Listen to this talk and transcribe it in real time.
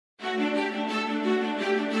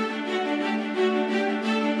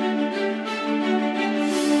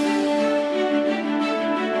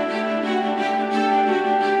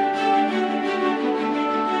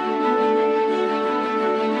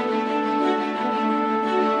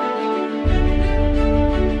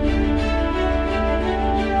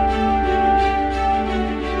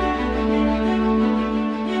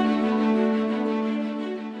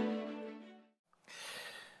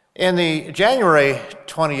In the January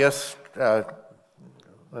 20th,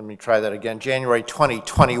 January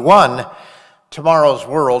 2021, Tomorrow's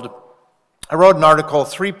World, I wrote an article,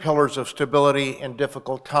 3 Pillars of Stability in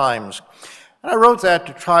Difficult Times. And I wrote that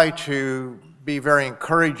to try to be very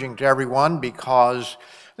encouraging to everyone because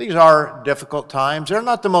these are difficult times. They're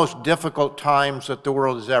not the most difficult times that the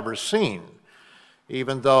world has ever seen,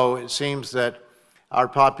 even though it seems that our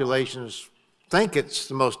populations think it's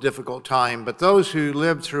the most difficult time. But those who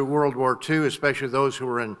lived through World War II, especially those who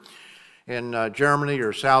were in Germany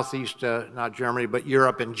or Southeast, not Germany, but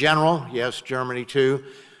Europe in general, yes, Germany too,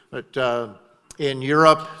 but in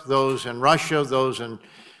Europe, those in Russia, those in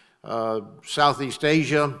Southeast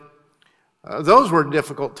Asia, those were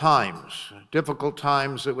difficult times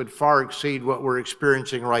that would far exceed what we're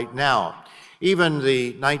experiencing right now. Even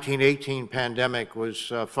the 1918 pandemic was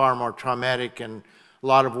far more traumatic in a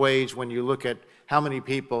lot of ways when you look at how many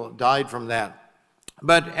people died from that.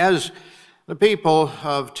 But as the people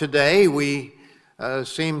of today, we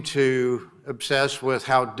seem to obsess with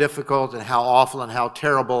how difficult and how awful and how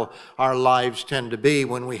terrible our lives tend to be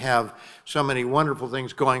when we have so many wonderful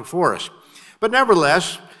things going for us. But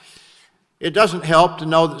nevertheless, it doesn't help to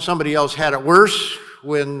know that somebody else had it worse.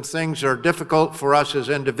 When things are difficult for us as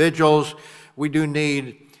individuals, we do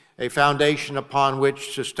need a foundation upon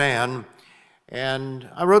which to stand. And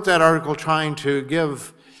I wrote that article trying to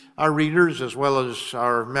give our readers as well as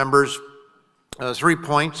our members 3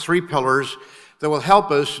 points, 3 pillars that will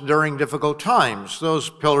help us during difficult times. Those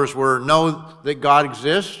pillars were know that God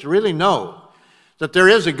exists, really know that there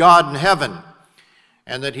is a God in heaven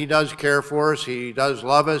and that He does care for us, He does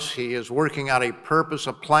love us, He is working out a purpose,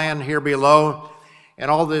 a plan here below, and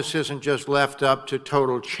all this isn't just left up to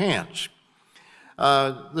total chance.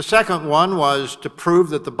 The second one was to prove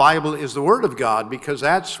that the Bible is the Word of God, because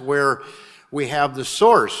that's where we have the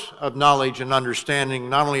source of knowledge and understanding,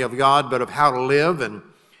 not only of God, but of how to live and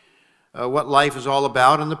what life is all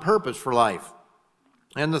about and the purpose for life.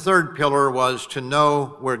 And the third pillar was to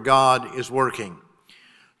know where God is working,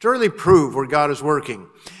 to really prove where God is working.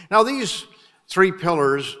 Now, these 3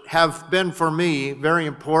 pillars have been for me very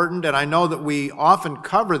important, and I know that we often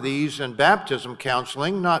cover these in baptism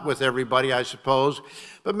counseling, not with everybody, I suppose,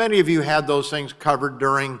 but many of you had those things covered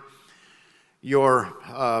during your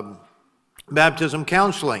baptism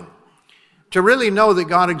counseling. To really know that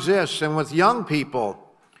God exists, and with young people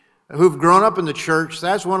who've grown up in the church,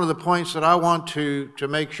 that's one of the points that I want to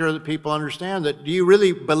make sure that people understand. That do you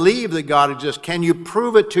really believe that God exists? Can you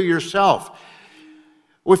prove it to yourself?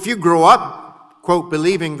 If you grow up, quote,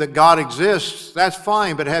 believing that God exists, that's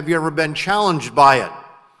fine, but have you ever been challenged by it?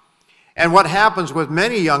 And what happens with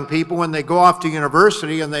many young people when they go off to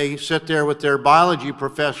university and they sit there with their biology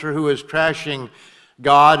professor who is trashing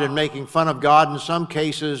God and making fun of God in some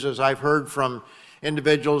cases, as I've heard from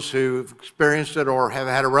individuals who've experienced it or have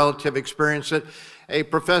had a relative experience it, a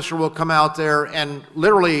professor will come out there and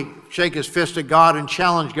literally shake his fist at God and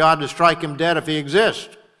challenge God to strike him dead if He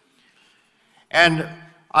exists. And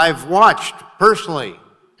I've watched personally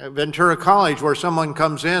at Ventura College where someone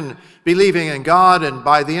comes in believing in God, and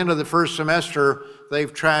by the end of the first semester,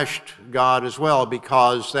 they've trashed God as well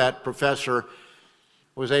because that professor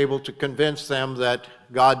was able to convince them that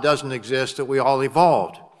God doesn't exist, that we all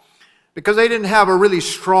evolved. Because they didn't have a really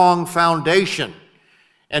strong foundation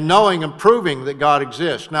in knowing and proving that God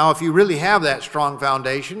exists. Now, if you really have that strong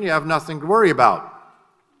foundation, you have nothing to worry about.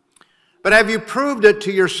 But have you proved it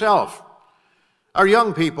to yourself? Our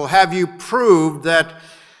young people, have you proved that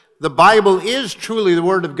the Bible is truly the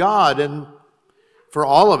Word of God? And for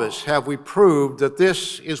all of us, have we proved that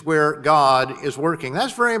this is where God is working?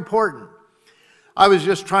 That's very important. I was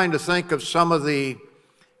just trying to think of some of the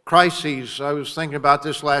crises. I was thinking about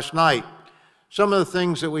this last night. Some of the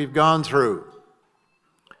things that we've gone through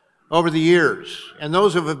over the years. And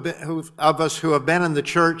those of us who have been in the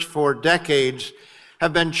church for decades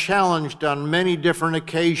have been challenged on many different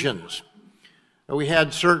occasions. We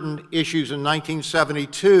had certain issues in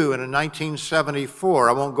 1972 and in 1974.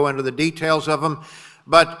 I won't go into the details of them,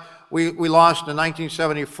 but we lost in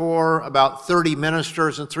 1974 about 30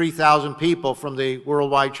 ministers and 3,000 people from the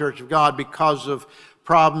Worldwide Church of God because of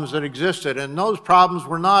problems that existed. And those problems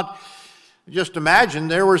were not just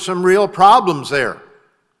imagined. There were some real problems there.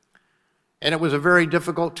 And it was a very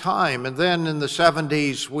difficult time. And then in the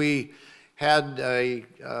 70s, we had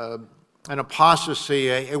an apostasy,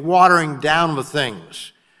 a watering down of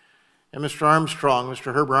things. And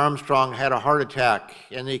Mr. Herbert Armstrong had a heart attack,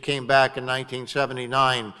 and he came back in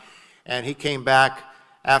 1979, and he came back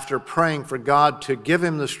after praying for God to give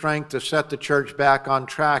him the strength to set the church back on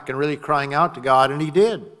track and really crying out to God, and he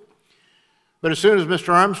did. But as soon as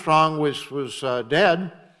Mr. Armstrong was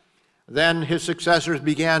dead, Then his successors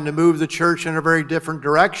began to move the church in a very different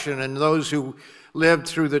direction, and those who lived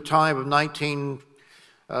through the time of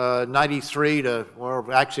 1993 to,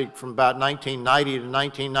 or actually from about 1990 to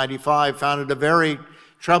 1995, found it a very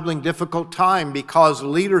troubling, difficult time because the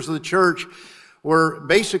leaders of the church were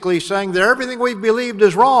basically saying that everything we've believed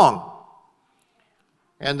is wrong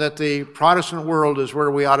and that the Protestant world is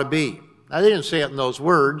where we ought to be. Now, they didn't say it in those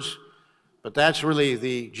words, but that's really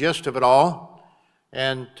the gist of it all.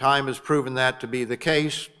 And time has proven that to be the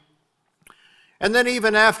case. And then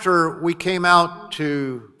even after we came out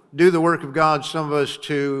to do the work of God, some of us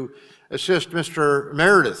to assist Mr.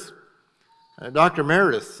 Meredith, Dr.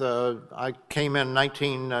 Meredith, I came in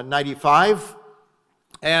 1995,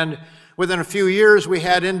 and within a few years we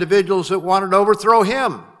had individuals that wanted to overthrow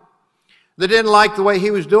him, that didn't like the way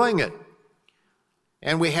he was doing it.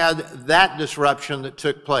 And we had that disruption that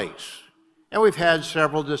took place. And we've had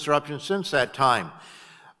several disruptions since that time.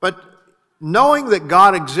 But knowing that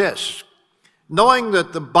God exists, knowing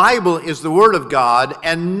that the Bible is the Word of God,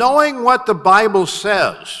 and knowing what the Bible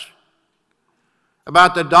says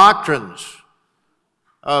about the doctrines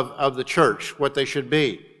of the church, what they should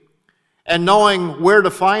be, and knowing where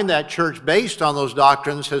to find that church based on those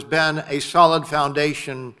doctrines has been a solid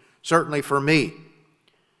foundation, certainly for me.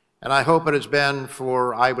 And I hope it has been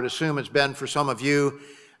for, I would assume it's been for some of you,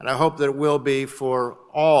 and I hope that it will be for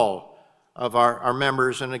all of our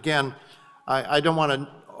members. And again, I don't want to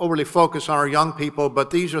overly focus on our young people, but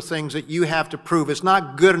these are things that you have to prove. It's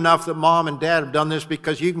not good enough that mom and dad have done this,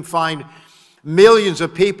 because you can find millions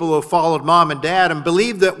of people who have followed mom and dad and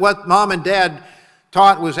believe that what mom and dad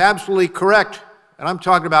taught was absolutely correct. And I'm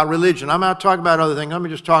talking about religion. I'm not talking about other things. I'm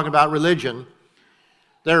just talking about religion.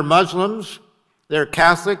 They're Muslims, they're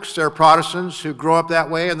Catholics, they're Protestants who grow up that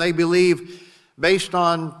way, and they believe based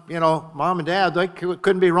on, mom and dad, they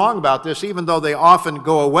couldn't be wrong about this. Even though they often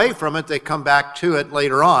go away from it, they come back to it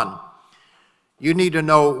later on. You need to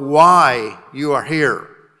know why you are here.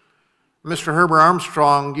 Mr. Herbert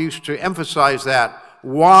Armstrong used to emphasize that.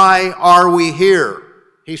 Why are we here?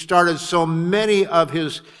 He started so many of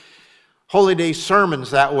his Holy Day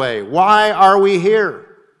sermons that way. Why are we here?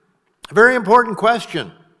 A very important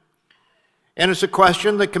question. And it's a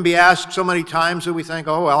question that can be asked so many times that we think,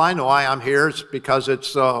 oh, well, I know why I'm here. It's because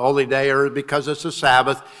it's a holy day or because it's a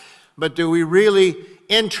Sabbath. But do we really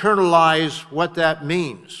internalize what that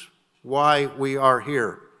means, why we are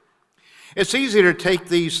here? It's easy to take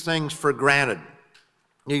these things for granted,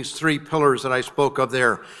 these three pillars that I spoke of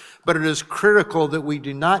there. But it is critical that we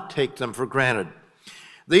do not take them for granted.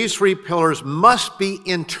 These three pillars must be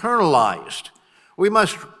internalized. We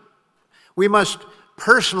must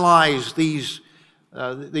personalize these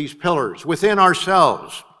pillars within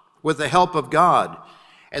ourselves with the help of God,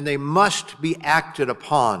 and they must be acted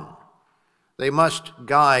upon. They must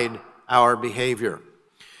guide our behavior.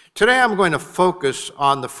 Today I'm going to focus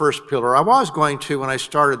on the first pillar. I was going to, when I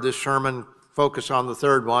started this sermon, focus on the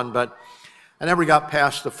third one, but I never got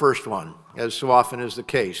past the first one, as so often is the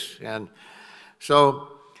case. And so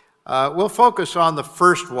we'll focus on the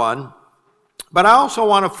first one. But I also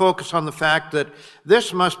want to focus on the fact that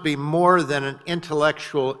this must be more than an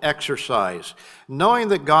intellectual exercise. Knowing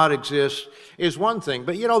that God exists is one thing,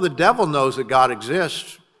 but the devil knows that God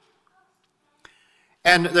exists.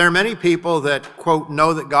 And there are many people that, quote,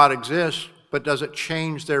 know that God exists, but does it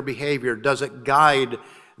change their behavior? Does it guide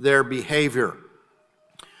their behavior?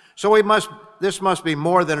 So this must be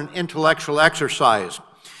more than an intellectual exercise.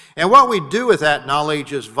 And what we do with that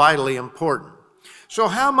knowledge is vitally important. So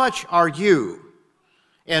how much are you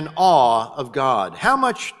in awe of God? How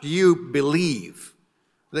much do you believe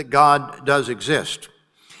that God does exist?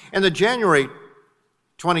 In the January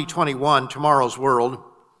 2021 Tomorrow's World,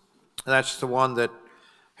 that's the one that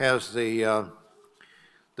has the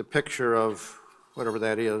picture of whatever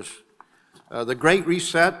that is, the Great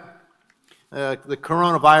Reset, the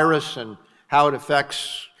coronavirus and how it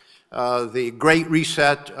affects the Great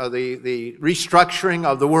Reset, the restructuring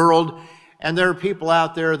of the world. And there are people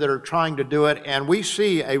out there that are trying to do it, and we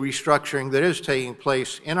see a restructuring that is taking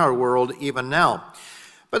place in our world even now.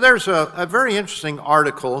 But there's a very interesting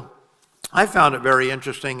article. I found it very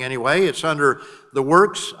interesting anyway. It's under the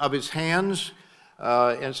works of his hands,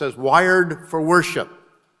 and it says, Wired for Worship.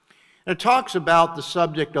 And it talks about the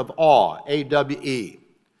subject of awe, A-W-E,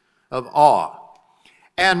 of awe.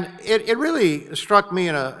 And it really struck me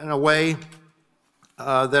in a way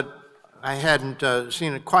that I hadn't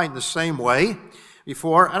seen it quite in the same way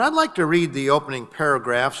before. And I'd like to read the opening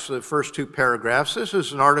paragraphs, the first two paragraphs. This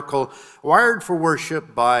is an article, Wired for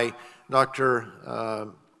Worship, by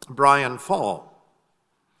Dr. Brian Fall.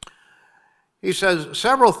 He says,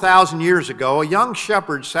 several thousand years ago, a young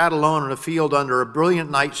shepherd sat alone in a field under a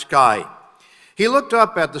brilliant night sky. He looked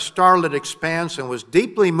up at the starlit expanse and was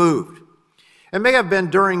deeply moved. It may have been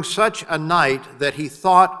during such a night that he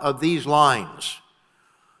thought of these lines.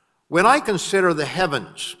 When I consider the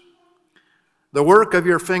heavens, the work of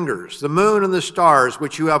your fingers, the moon and the stars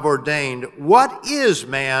which you have ordained, what is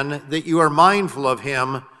man that you are mindful of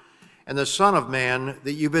him, and the Son of Man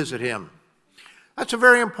that you visit him? That's a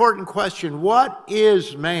very important question. What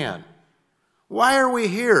is man? Why are we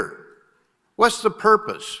here? What's the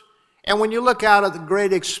purpose? And when you look out at the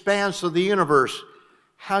great expanse of the universe,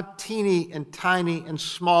 how teeny and tiny and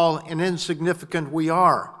small and insignificant we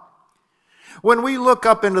are. When we look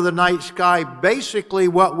up into the night sky, basically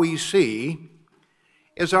what we see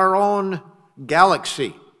is our own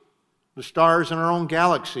galaxy, the stars in our own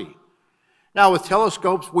galaxy. Now, with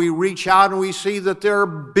telescopes, we reach out and we see that there are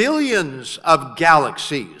billions of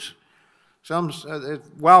galaxies. A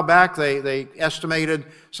while back, they estimated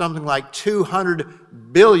something like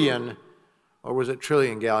 200 billion, or was it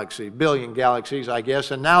trillion galaxies? Billion galaxies, I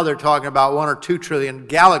guess. And now they're talking about 1 or 2 trillion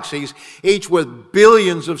galaxies, each with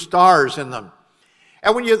billions of stars in them.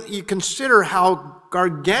 And when you consider how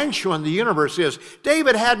gargantuan the universe is,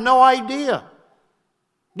 David had no idea.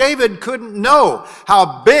 David couldn't know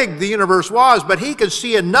how big the universe was, but he could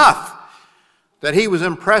see enough that he was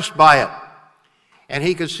impressed by it. And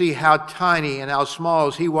he could see how tiny and how small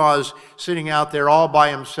as he was sitting out there all by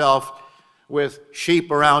himself with sheep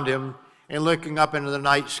around him and looking up into the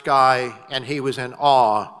night sky, and he was in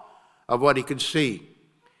awe of what he could see.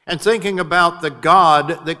 And thinking about the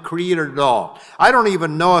God that created it all. I don't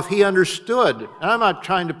even know if he understood, and I'm not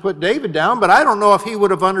trying to put David down, but I don't know if he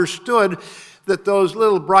would have understood that those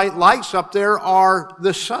little bright lights up there are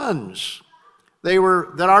the suns.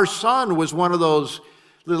 That our sun was one of those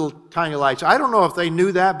little tiny lights. I don't know if they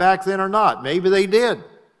knew that back then or not. Maybe they did.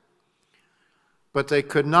 But they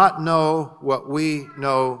could not know what we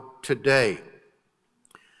know today.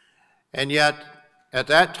 And yet, at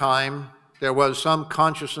that time, there was some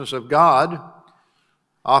consciousness of God,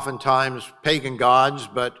 oftentimes pagan gods,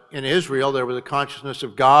 but in Israel there was a consciousness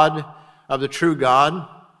of God, of the true God.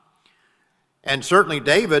 And certainly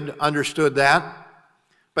David understood that.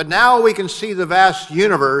 But now we can see the vast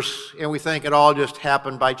universe, and we think it all just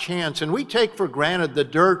happened by chance. And we take for granted the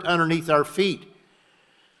dirt underneath our feet.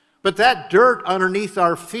 But that dirt underneath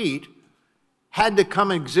our feet had to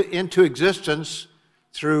come into existence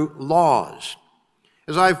through laws.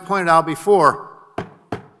 As I've pointed out before,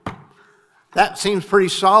 that seems pretty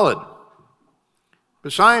solid.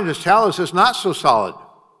 But scientists tell us it's not so solid.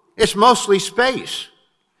 It's mostly space.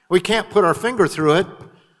 We can't put our finger through it,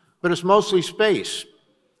 but it's mostly space.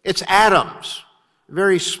 It's atoms,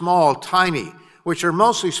 very small, tiny, which are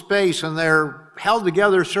mostly space, and they're held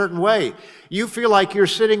together a certain way. You feel like you're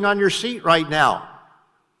sitting on your seat right now.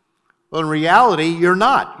 Well, in reality, you're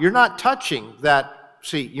not. You're not touching that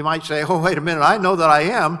seat. You might say, oh, wait a minute, I know that I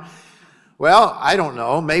am. Well, I don't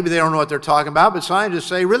know. Maybe they don't know what they're talking about, but scientists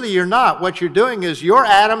say, really, you're not. What you're doing is your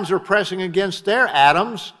atoms are pressing against their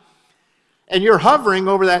atoms, and you're hovering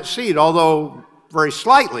over that seat, although very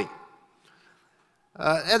slightly.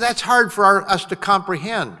 And that's hard for us to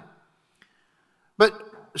comprehend. But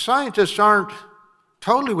scientists aren't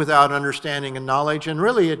totally without understanding and knowledge, and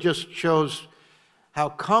really it just shows how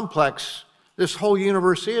complex this whole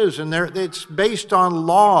universe is. And it's based on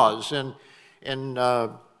laws and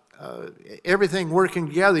everything working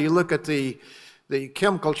together. You look at the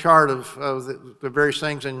chemical chart of the various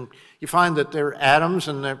things, and you find that they're atoms,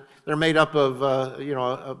 and they're made up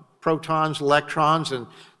of protons, electrons, and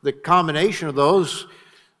the combination of those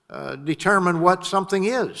determine what something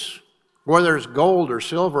is, whether it's gold or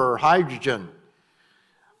silver or hydrogen.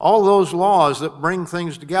 All those laws that bring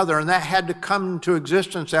things together, and that had to come into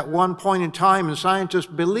existence at one point in time, and scientists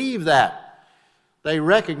believe that. They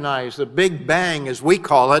recognize the Big Bang, as we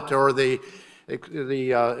call it, or the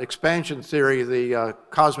expansion theory, the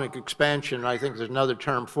cosmic expansion, I think there's another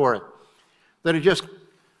term for it, that it just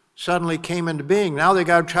suddenly came into being. Now they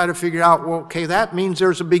got to try to figure out, well, okay, that means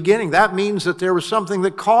there's a beginning. That means that there was something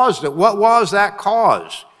that caused it. What was that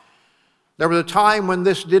cause? There was a time when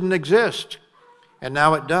this didn't exist, and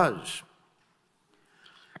now it does.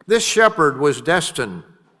 This shepherd was destined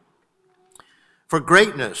for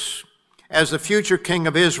greatness as the future king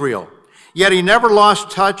of Israel. Yet he never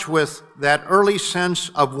lost touch with that early sense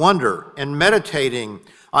of wonder and meditating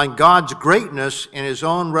on God's greatness in his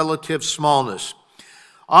own relative smallness.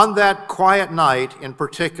 On that quiet night in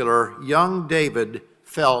particular, young David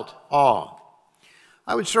felt awe.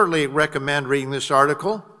 I would certainly recommend reading this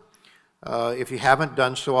article if you haven't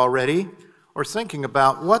done so already, or thinking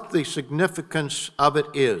about what the significance of it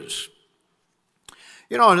is.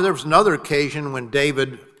 You know, and there was another occasion when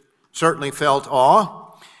David certainly felt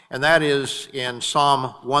awe, and that is in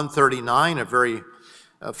Psalm 139, a very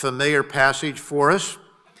familiar passage for us.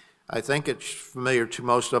 I think it's familiar to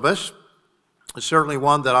most of us. It's certainly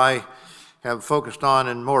one that I have focused on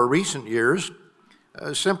in more recent years,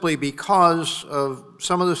 simply because of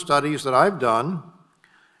some of the studies that I've done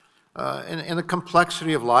in the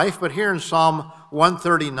complexity of life. But here in Psalm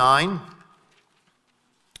 139,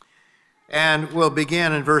 and we'll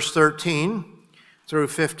begin in verse 13 through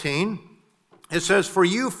 15, it says, "For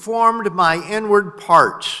you formed my inward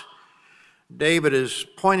parts." David is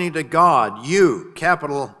pointing to God. You,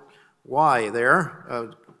 capital Y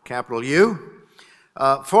there, capital U,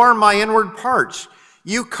 formed my inward parts.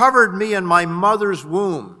 You covered me in my mother's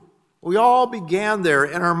womb. We all began there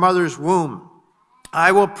in our mother's womb.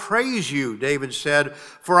 I will praise you, David said,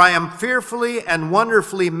 for I am fearfully and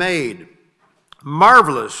wonderfully made.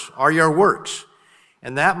 Marvelous are your works,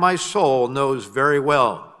 and that my soul knows very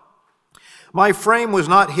well. My frame was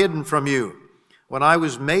not hidden from you when I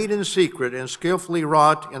was made in secret and skillfully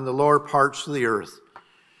wrought in the lower parts of the earth.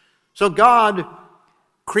 So God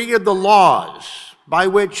created the laws by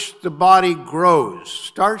which the body grows.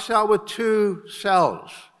 Starts out with two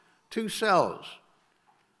cells,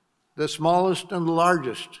 the smallest and the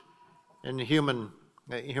largest in the human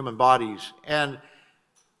bodies. And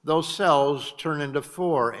those cells turn into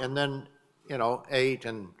 4, and then, 8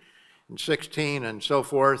 and 16 and so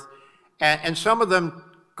forth. And some of them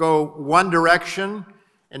go one direction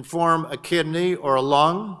and form a kidney or a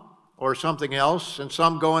lung or something else, and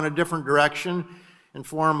some go in a different direction and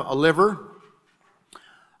form a liver.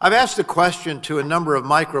 I've asked the question to a number of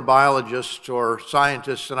microbiologists or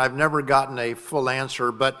scientists, and I've never gotten a full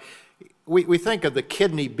answer, but we think of the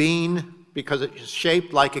kidney bean because it's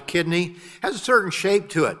shaped like a kidney, has a certain shape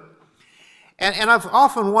to it. And I've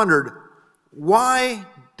often wondered, why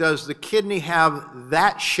does the kidney have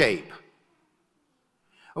that shape?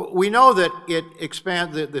 We know that it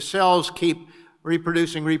expands, the cells keep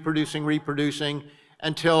reproducing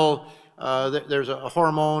until there's a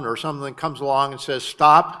hormone or something that comes along and says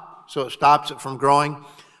stop, so it stops it from growing.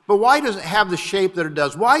 But why does it have the shape that it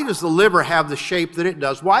does? Why does the liver have the shape that it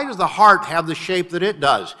does? Why does the heart have the shape that it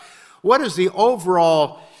does? What is the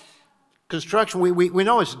overall construction? We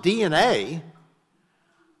know it's DNA,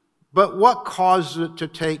 but what causes it to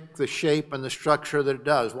take the shape and the structure that it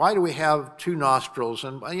does? Why do we have 2 nostrils?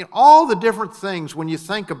 And all the different things when you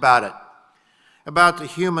think about it, about the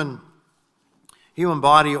human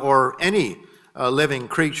body or any living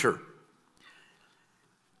creature.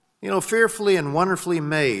 Fearfully and wonderfully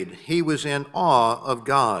made, he was in awe of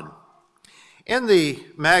God. In the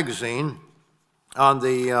magazine, on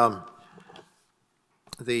the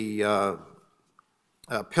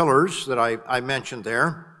pillars that I mentioned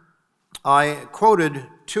there, I quoted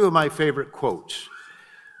 2 of my favorite quotes.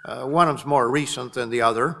 One of them's more recent than the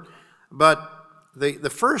other, but the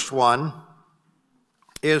first one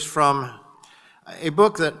is from a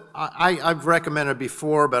book that I've recommended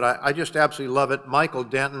before, but I just absolutely love it. Michael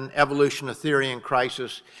Denton, Evolution, a Theory in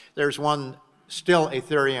Crisis. There's one, Still a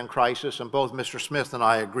Theory in Crisis, and both Mr. Smith and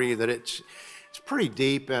I agree that it's pretty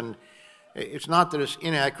deep, and it's not that it's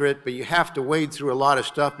inaccurate, but you have to wade through a lot of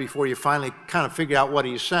stuff before you finally kind of figure out what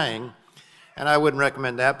he's saying, and I wouldn't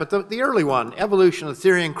recommend that. But the early one, Evolution, a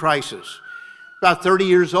Theory in Crisis, about 30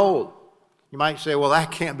 years old. You might say, well,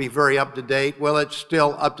 that can't be very up-to-date. Well, it's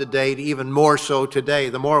still up-to-date, even more so today.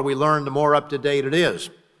 The more we learn, the more up-to-date it is.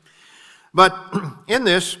 But in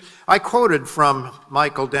this, I quoted from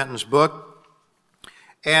Michael Denton's book,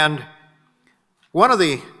 and one of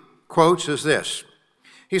the quotes is this.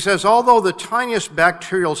 He says, although the tiniest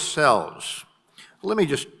bacterial cells, let me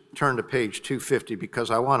just turn to page 250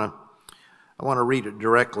 because I want to read it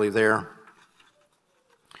directly there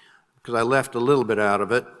because I left a little bit out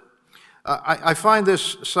of it. I find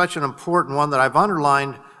this such an important one that I've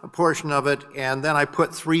underlined a portion of it, and then I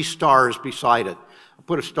put 3 stars beside it. I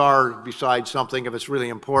put a star beside something if it's really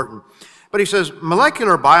important. But he says,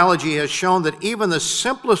 molecular biology has shown that even the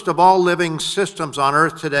simplest of all living systems on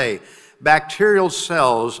Earth today, bacterial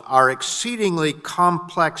cells, are exceedingly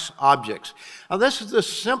complex objects. Now, this is the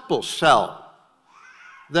simple cell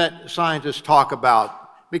that scientists talk about,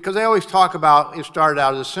 because they always talk about it started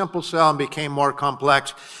out as a simple cell and became more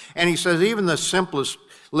complex. And he says even the simplest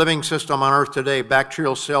living system on Earth today,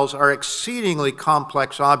 bacterial cells, are exceedingly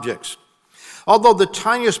complex objects. Although the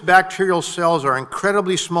tiniest bacterial cells are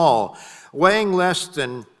incredibly small, weighing less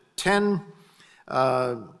than 10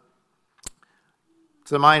 to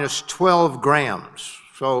the minus 12 grams,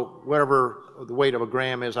 so whatever the weight of a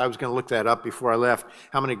gram is. I was going to look that up before I left.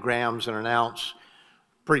 How many grams in an ounce?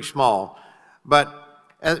 Pretty small. But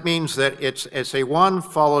it means that it's a 1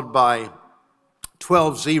 followed by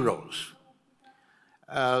 12 zeros.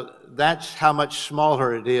 That's how much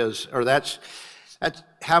smaller it is, or that's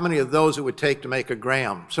how many of those it would take to make a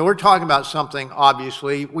gram. So we're talking about something,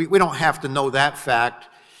 obviously, we don't have to know that fact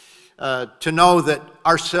to know that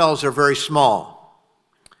our cells are very small.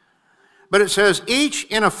 But it says each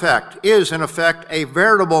is in effect a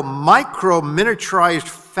veritable micro-miniaturized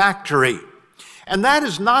factory. And that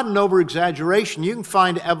is not an over-exaggeration. You can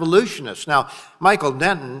find evolutionists. Now, Michael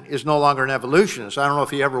Denton is no longer an evolutionist. I don't know if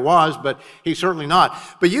he ever was, but he's certainly not.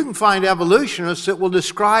 But you can find evolutionists that will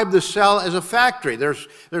describe the cell as a factory. There's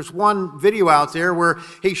one video out there where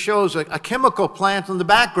he shows a chemical plant in the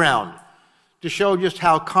background to show just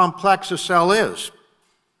how complex a cell is.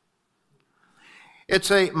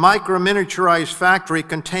 It's a micro-miniaturized factory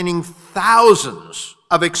containing thousands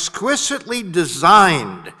of exquisitely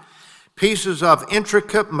designed pieces of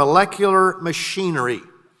intricate molecular machinery.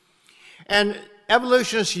 And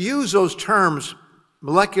evolutionists use those terms,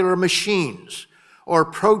 molecular machines or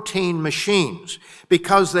protein machines,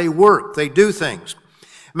 because they work, they do things.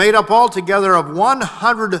 Made up altogether of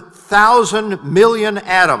 100,000 million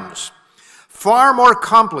atoms. Far more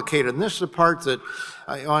complicated, and this is the part that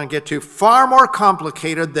I want to get to, far more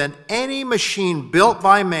complicated than any machine built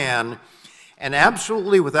by man, and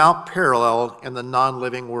absolutely without parallel in the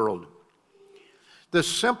non-living world. The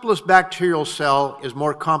simplest bacterial cell is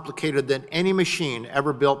more complicated than any machine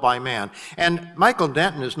ever built by man. And Michael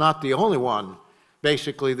Denton is not the only one,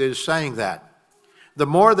 basically, that is saying that. The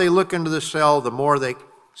more they look into the cell, the more they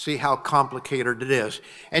see how complicated it is.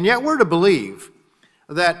 And yet we're to believe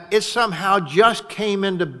that it somehow just came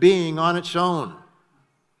into being on its own.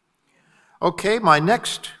 Okay, my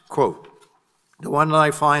next quote, the one that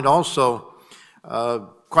I find also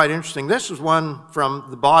quite interesting. This is one from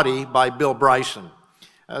The Body by Bill Bryson.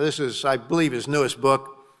 This is, I believe, his newest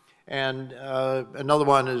book. And another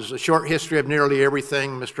one is A Short History of Nearly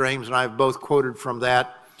Everything. Mr. Ames and I have both quoted from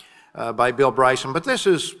that by Bill Bryson. But this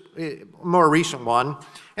is a more recent one.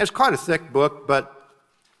 It's quite a thick book, but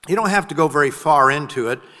you don't have to go very far into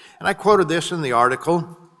it. And I quoted this in the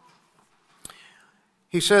article.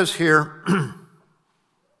 He says here,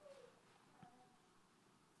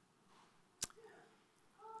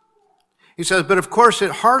 he says, but of course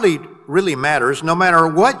it hardly really matters. No matter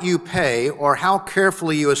what you pay or how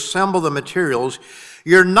carefully you assemble the materials,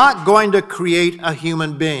 you're not going to create a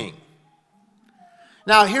human being.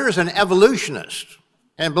 Now here's an evolutionist,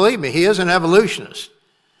 and believe me, he is an evolutionist.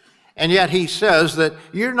 And yet he says that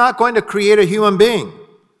you're not going to create a human being.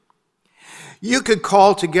 You could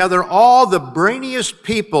call together all the brainiest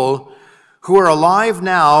people who are alive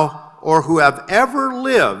now or who have ever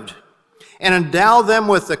lived and endow them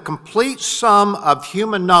with the complete sum of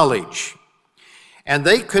human knowledge, and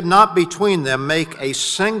they could not between them make a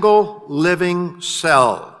single living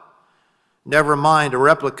cell. Never mind a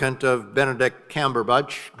replicant of Benedict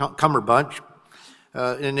Cumberbatch,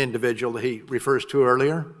 an individual that he refers to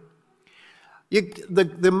earlier.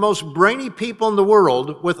 The most brainy people in the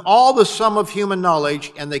world with all the sum of human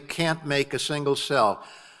knowledge, and they can't make a single cell.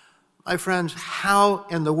 My friends, how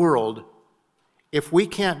in the world, if we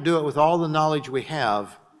can't do it with all the knowledge we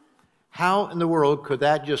have, how in the world could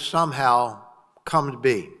that just somehow come to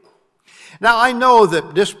be? Now, I know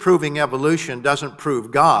that disproving evolution doesn't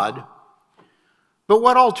prove God, but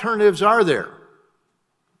what alternatives are there?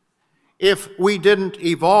 If we didn't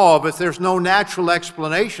evolve, if there's no natural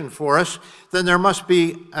explanation for us, then there must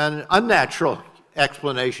be an unnatural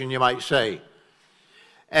explanation, you might say.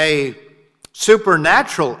 A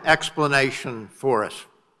supernatural explanation for us.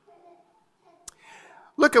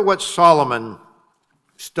 Look at what Solomon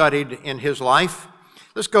studied in his life.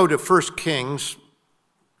 Let's go to 1 Kings,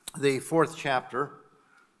 the 4th chapter.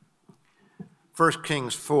 1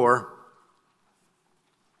 Kings 4.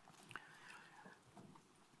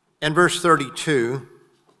 In verse 32,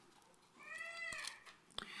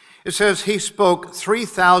 it says, he spoke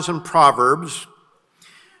 3,000 proverbs.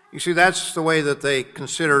 You see, that's the way that they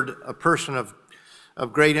considered a person of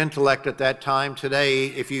great intellect at that time. Today,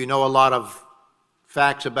 if you know a lot of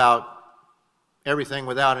facts about everything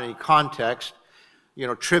without any context, you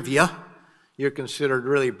know, trivia, you're considered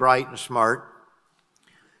really bright and smart.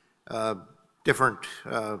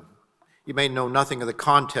 You may know nothing of the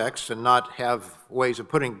context and not have ways of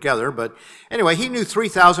putting together, but anyway, he knew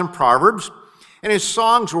 3,000 proverbs, and his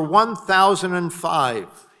songs were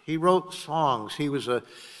 1,005. He wrote songs. He was a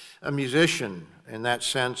musician in that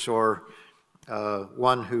sense, or a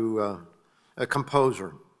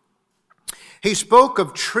composer. He spoke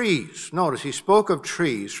of trees. Notice, he spoke of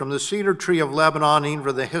trees, from the cedar tree of Lebanon, even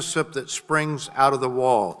for the hyssop that springs out of the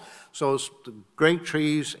wall. So it's the great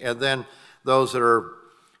trees, and then those that are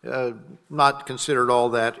not considered all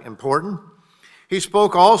that important. He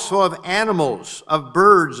spoke also of animals, of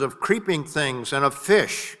birds, of creeping things, and of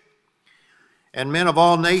fish, and men of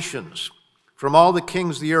all nations. From all the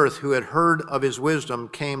kings of the earth who had heard of his wisdom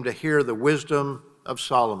came to hear the wisdom of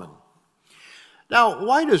Solomon. Now,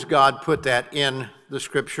 why does God put that in the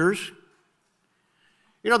scriptures?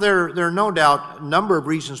 You know, there are no doubt a number of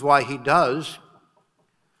reasons why he does.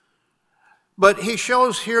 But he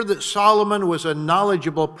shows here that Solomon was a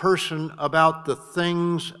knowledgeable person about the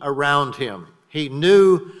things around him. He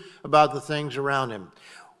knew about the things around him.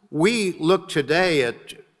 We look today at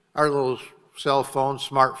our little cell phones,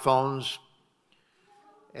 smartphones,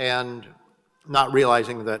 and not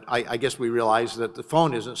realizing that, I guess we realize that the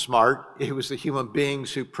phone isn't smart. It was the human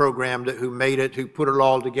beings who programmed it, who made it, who put it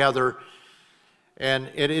all together. And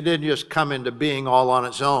it didn't just come into being all on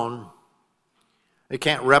its own. It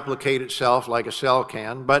can't replicate itself like a cell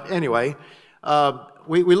can. But anyway,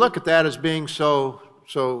 we look at that as being so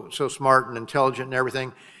smart and intelligent and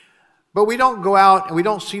everything. But we don't go out and we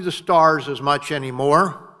don't see the stars as much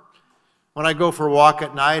anymore. When I go for a walk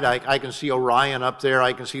at night, I can see Orion up there.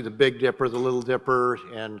 I can see the Big Dipper, the Little Dipper,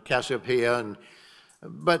 and Cassiopeia,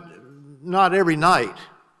 but not every night.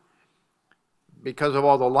 Because of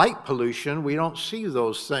all the light pollution, we don't see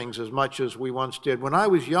those things as much as we once did. When I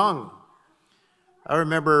was young, I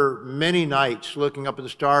remember many nights looking up at the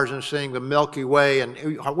stars and seeing the Milky Way, and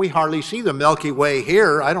we hardly see the Milky Way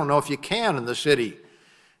here. I don't know if you can in the city.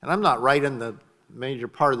 And I'm not right in the major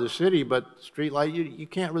part of the city, but street light, you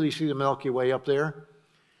can't really see the Milky Way up there.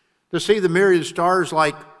 To see the myriad stars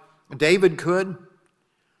like David could.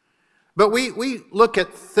 But we look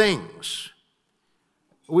at things.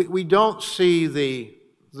 We don't see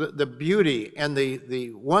the beauty and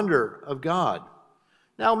the wonder of God.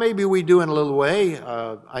 Now, maybe we do in a little way.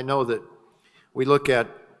 I know that we look at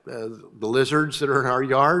the lizards that are in our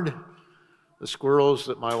yard, the squirrels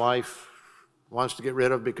that my wife wants to get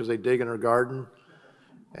rid of because they dig in her garden.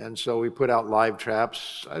 And so we put out live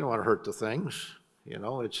traps. I don't want to hurt the things. You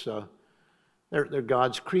know, they're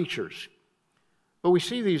God's creatures. But we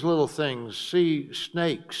see these little things, see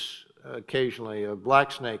snakes occasionally. A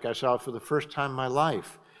black snake I saw for the first time in my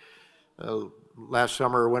life last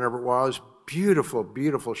summer or whenever it was. Beautiful,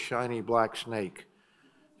 beautiful, shiny black snake.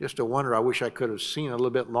 Just a wonder. I wish I could have seen it a little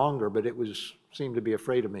bit longer, but it seemed to be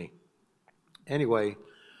afraid of me. Anyway,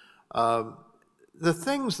 the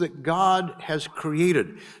things that God has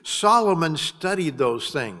created, Solomon studied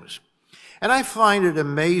those things. And I find it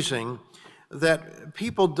amazing that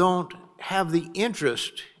people don't have the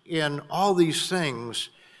interest in all these things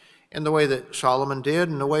in the way that Solomon did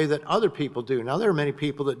and the way that other people do. Now, there are many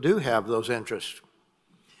people that do have those interests.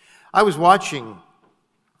 I was watching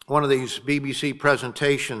one of these BBC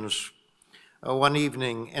presentations one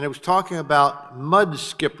evening, and it was talking about mud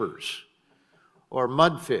skippers or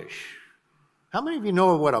mudfish. How many of you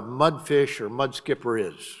know what a mudfish or mud skipper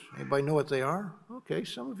is? Anybody know what they are? Okay,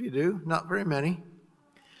 some of you do, not very many.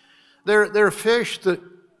 They're fish that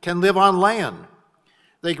can live on land.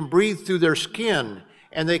 They can breathe through their skin,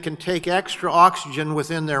 and they can take extra oxygen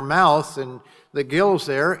within their mouth and the gills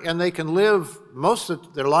there, and they can live most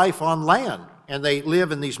of their life on land. And they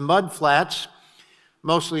live in these mud flats,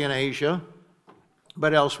 mostly in Asia,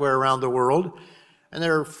 but elsewhere around the world. And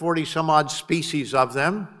there are 40 some odd species of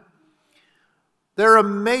them. They're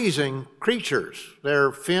amazing creatures.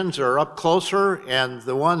 Their fins are up closer, and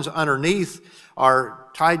the ones underneath are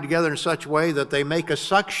tied together in such a way that they make a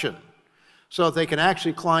suction so that they can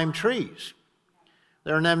actually climb trees.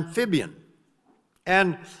 They're an amphibian.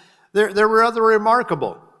 And they're rather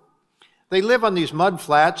remarkable. They live on these mud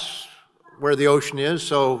flats where the ocean is,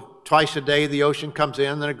 so twice a day the ocean comes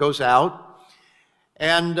in, then it goes out.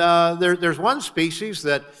 And there's one species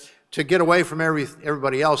that, to get away from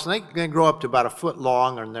everybody else, and they can grow up to about a foot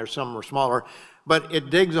long, and there's some are smaller, but it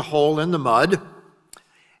digs a hole in the mud.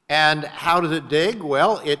 And how does it dig?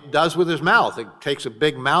 Well, it does with its mouth. It takes a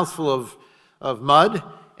big mouthful of mud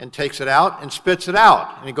and takes it out and spits it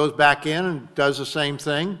out. And it goes back in and does the same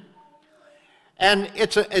thing. And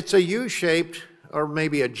it's a U-shaped or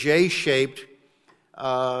maybe a J-shaped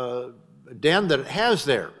den that it has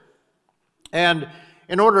there. And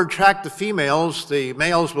in order to attract the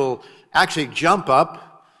males will actually jump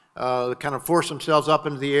up, kind of force themselves up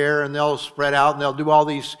into the air, and they'll spread out, and they'll do all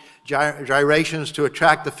these gyrations to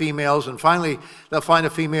attract the females, and finally they'll find a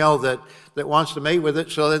female that wants to mate with it,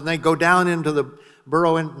 so then they go down into the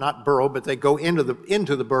burrow, not burrow, but they go into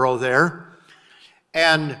the burrow there,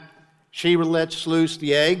 and She lets loose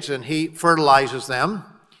the eggs and he fertilizes them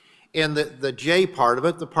in the J part of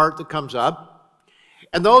it, the part that comes up.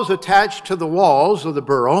 And those attach to the walls of the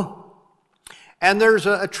burrow. And there's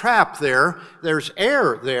a trap there. There's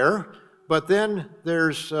air there, but then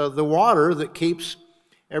there's the water that keeps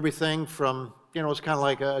everything from, it's kind of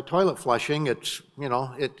like a toilet flushing. It's,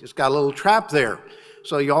 it's got a little trap there.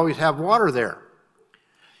 So you always have water there.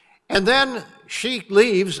 And then she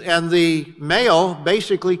leaves, and the male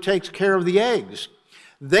basically takes care of the eggs.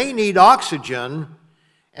 They need oxygen,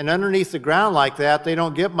 and underneath the ground like that, they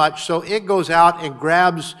don't get much, so it goes out and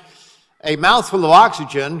grabs a mouthful of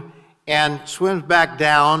oxygen and swims back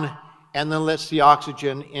down and then lets the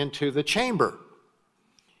oxygen into the chamber.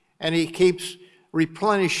 And he keeps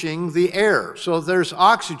replenishing the air, so there's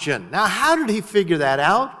oxygen. Now, how did he figure that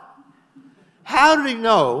out? How did he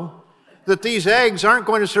know that these eggs aren't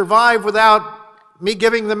going to survive without me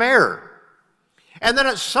giving them air? And then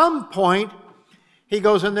at some point, he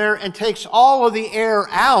goes in there and takes all of the air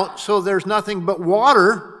out, so there's nothing but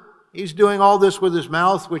water. He's doing all this with his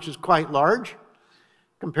mouth, which is quite large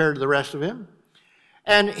compared to the rest of him.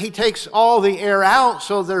 And he takes all the air out,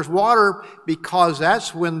 so there's water, because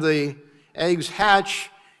that's when the eggs hatch,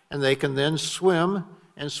 and they can then swim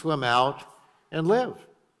and swim out and live.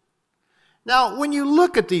 Now, when you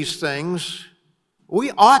look at these things,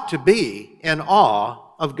 we ought to be in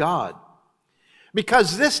awe of God.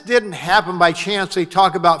 Because this didn't happen by chance. They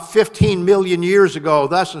talk about 15 million years ago,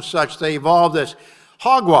 thus and such, they evolved this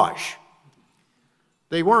hogwash.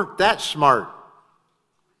 They weren't that smart.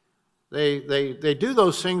 They do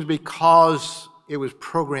those things because it was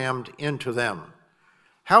programmed into them.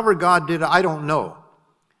 However God did it, I don't know.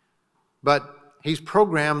 But He's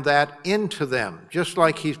programmed that into them, just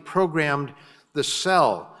like He's programmed the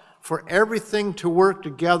cell for everything to work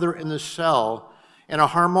together in the cell in a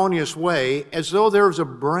harmonious way, as though there was a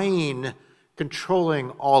brain controlling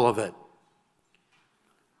all of it.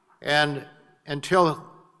 And until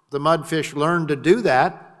the mudfish learned to do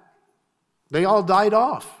that, they all died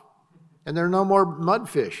off, and there are no more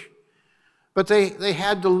mudfish. But they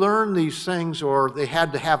had to learn these things, or they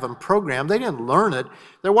had to have them programmed. They didn't learn it.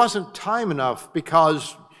 There wasn't time enough,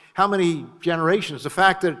 because how many generations? The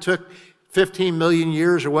fact that it took 15 million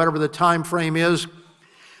years or whatever the time frame is,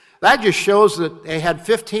 that just shows that they had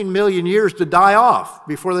 15 million years to die off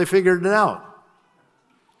before they figured it out.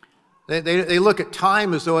 They look at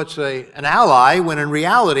time as though it's an ally, when in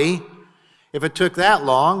reality, if it took that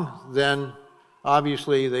long, then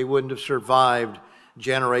obviously they wouldn't have survived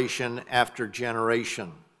generation after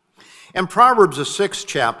generation. In Proverbs, the 6th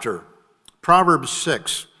chapter, Proverbs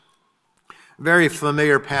 6, very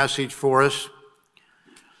familiar passage for us.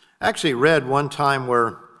 I actually read one time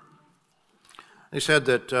where they said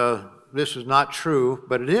that this is not true,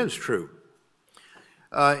 but it is true.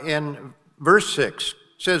 In verse 6, it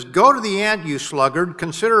says, "Go to the ant, you sluggard,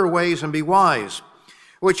 consider her ways and be wise,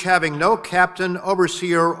 which having no captain,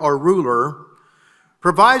 overseer, or ruler,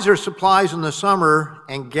 provides her supplies in the summer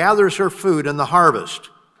and gathers her food in the harvest."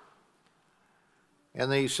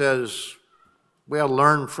 And then he says, we ought to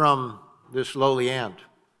learn from this lowly ant.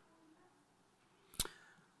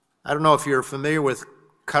 I don't know if you're familiar with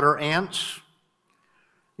cutter ants.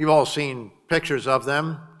 You've all seen pictures of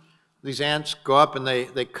them. These ants go up and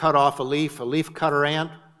they cut off a leaf cutter ant,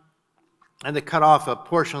 and they cut off a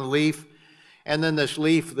portion of the leaf, and then this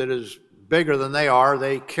leaf that is bigger than they are,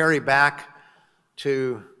 they carry back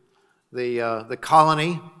to the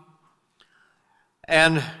colony.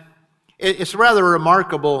 And it's a rather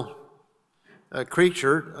remarkable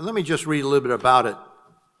creature. Let me just read a little bit about it.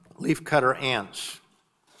 Leafcutter ants.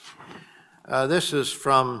 This is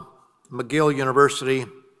from McGill University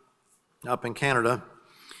up in Canada.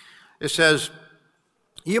 It says,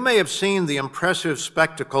 "You may have seen the impressive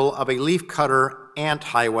spectacle of a leafcutter ant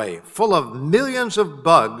highway, full of millions of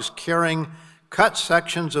bugs carrying cut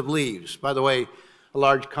sections of leaves." By the way, a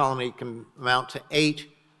large colony can amount to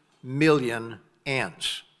 8 million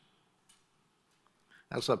ants.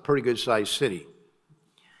 That's a pretty good-sized city.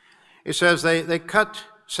 It says they cut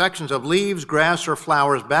sections of leaves, grass, or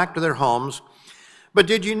flowers back to their homes. But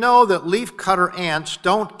did you know that leafcutter ants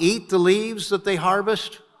don't eat the leaves that they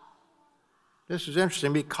harvest? This is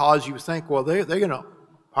interesting, because you think, well, they're going to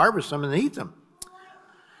harvest them and eat them.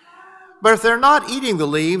 But if they're not eating the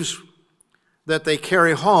leaves that they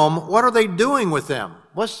carry home, what are they doing with them?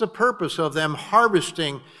 What's the purpose of them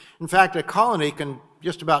harvesting? In fact, a colony can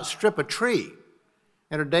just about strip a tree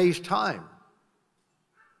in a day's time.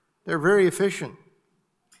 They're very efficient.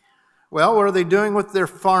 Well, what are they doing with their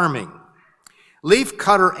farming?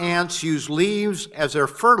 Leafcutter ants use leaves as their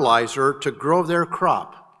fertilizer to grow their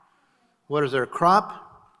crop. What is their crop?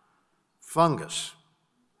 fungus.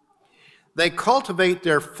 They cultivate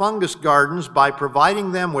their fungus gardens by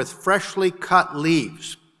providing them with freshly cut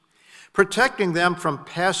leaves, protecting them from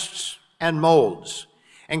pests and molds,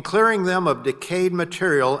 and clearing them of decayed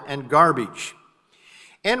material and garbage.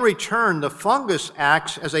 In return, the fungus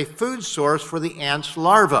acts as a food source for the ant's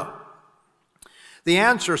larva. The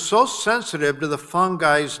ants are so sensitive to the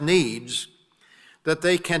fungi's needs that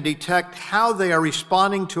they can detect how they are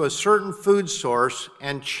responding to a certain food source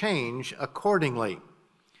and change accordingly.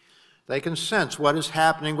 They can sense what is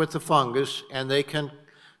happening with the fungus, and they can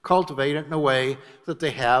cultivate it in a way that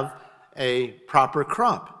they have a proper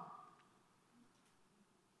crop.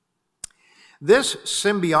 This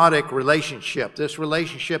symbiotic relationship, this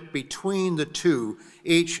relationship between the two,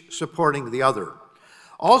 each supporting the other,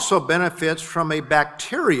 also benefits from a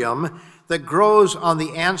bacterium that grows on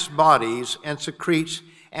the ants' bodies and secretes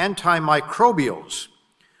antimicrobials,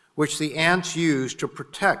 which the ants use to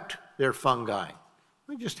protect their fungi.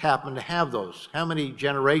 We just happen to have those. How many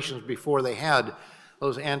generations before they had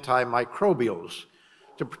those antimicrobials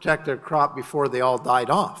to protect their crop before they all died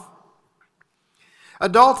off?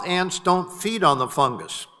 Adult ants don't feed on the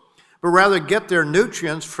fungus, but rather get their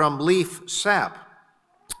nutrients from leaf sap.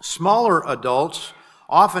 Smaller adults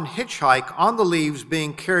often hitchhike on the leaves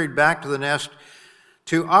being carried back to the nest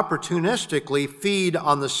to opportunistically feed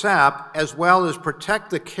on the sap, as well as protect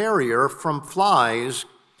the carrier from flies,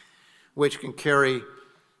 which can carry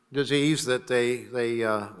disease that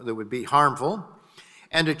that would be harmful,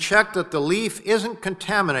 and to check that the leaf isn't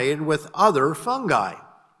contaminated with other fungi.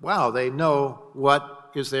 Wow, they know what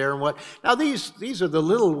is there and what. Now these are the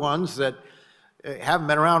little ones that haven't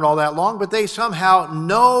been around all that long, but they somehow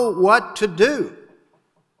know what to do.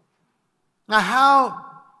 Now how,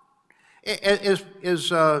 as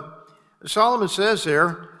Solomon says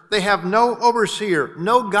there, they have no overseer,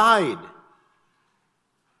 no guide,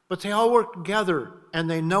 but they all work together and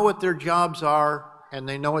they know what their jobs are and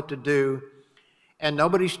they know what to do, and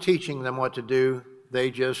nobody's teaching them what to do.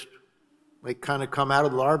 They kind of come out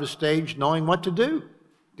of the larva stage knowing what to do,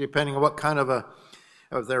 depending on what kind of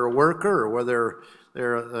if they're a worker or whether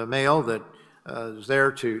they're a male that is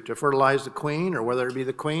there to fertilize the queen, or whether it be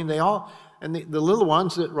the queen. They all, and the little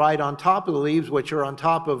ones that ride on top of the leaves, which are on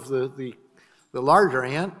top of the larger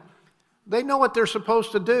ant, they know what they're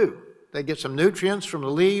supposed to do. They get some nutrients from the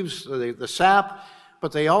leaves, the sap,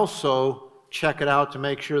 but they also check it out to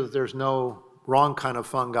make sure that there's no wrong kind of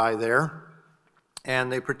fungi there,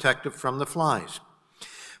 and they protect it from the flies.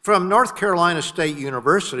 From North Carolina State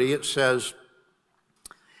University, it says,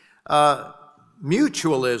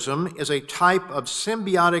 mutualism is a type of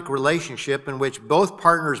symbiotic relationship in which both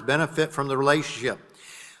partners benefit from the relationship.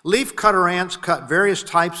 Leafcutter ants cut various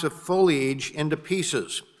types of foliage into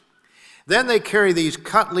pieces. Then they carry these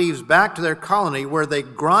cut leaves back to their colony where they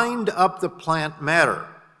grind up the plant matter.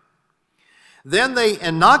 Then they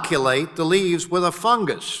inoculate the leaves with a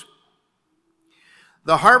fungus.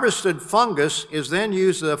 The harvested fungus is then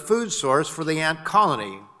used as a food source for the ant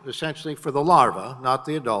colony, essentially for the larvae, not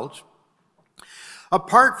the adults.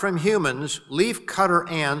 Apart from humans, leafcutter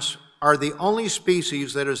ants are the only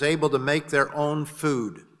species that is able to make their own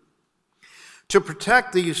food. To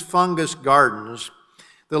protect these fungus gardens,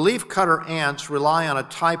 the leafcutter ants rely on a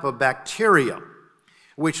type of bacteria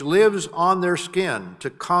which lives on their skin to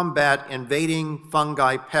combat invading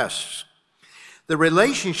fungi pests. The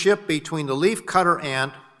relationship between the leafcutter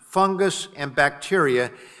ant, fungus, and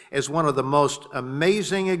bacteria is one of the most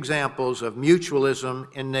amazing examples of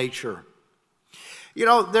mutualism in nature. You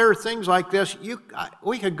know, there are things like this.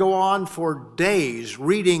 We could go on for days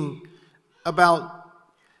reading about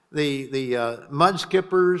the mud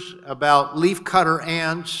skippers, about leafcutter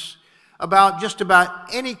ants, about just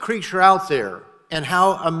about any creature out there and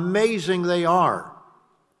how amazing they are.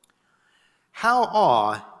 How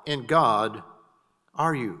awe in God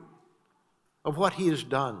are you of what He has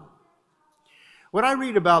done? When I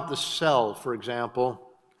read about the cell, for example,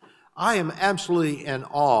 I am absolutely in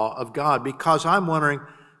awe of God, because I'm wondering,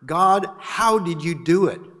 God, how did you do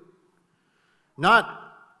it?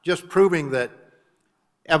 Not just proving that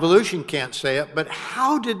evolution can't say it, but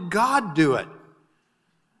how did God do it?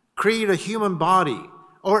 Create a human body,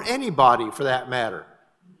 or any body for that matter.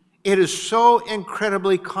 It is so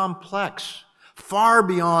incredibly complex, far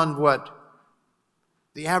beyond what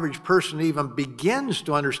the average person even begins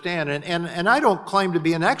to understand. And I don't claim to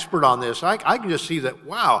be an expert on this. I can just see that,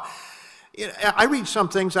 wow. I read some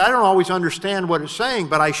things, I don't always understand what it's saying,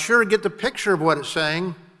 but I sure get the picture of what it's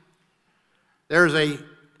saying. There's an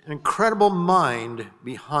incredible mind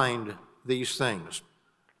behind these things.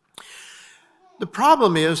 The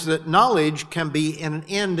problem is that knowledge can be an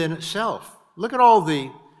end in itself. Look at all the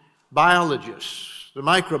biologists, the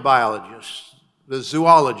microbiologists, the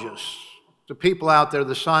zoologists, the people out there,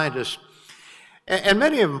 the scientists, and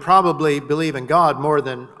many of them probably believe in God more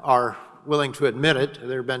than are willing to admit it.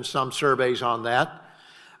 There have been some surveys on that.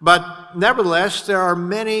 But nevertheless, there are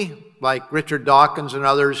many, like Richard Dawkins and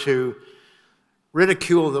others, who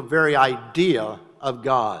ridicule the very idea of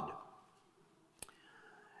God.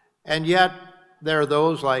 And yet, there are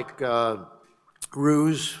those like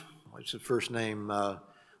Ruse, what's his first name?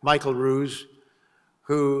 Michael Ruse,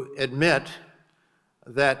 who admit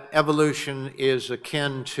that evolution is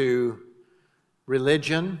akin to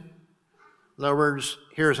religion. In other words,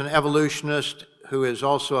 here's an evolutionist who is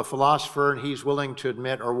also a philosopher, and he's willing to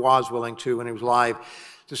admit, or was willing to when he was alive,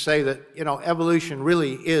 to say that, evolution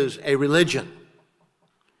really is a religion.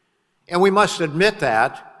 And we must admit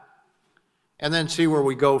that, and then see where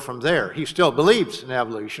we go from there. He still believes in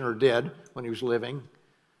evolution, or did when he was living,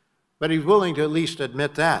 but he's willing to at least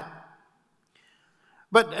admit that.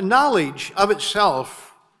 But knowledge of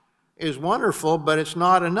itself is wonderful, but it's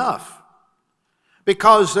not enough.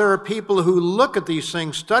 Because there are people who look at these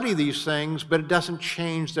things, study these things, but it doesn't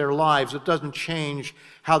change their lives. It doesn't change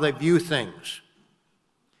how they view things.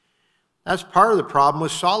 That's part of the problem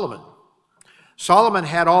with Solomon. Solomon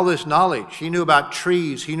had all this knowledge. He knew about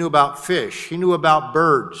trees. He knew about fish. He knew about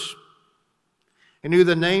birds. He knew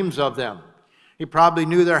the names of them. He probably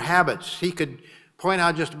knew their habits. He could point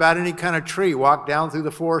out just about any kind of tree, walk down through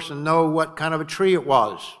the forest and know what kind of a tree it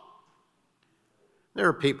was. There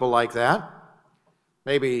are people like that.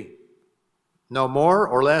 Maybe no more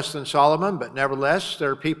or less than Solomon, but nevertheless, there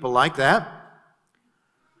are people like that.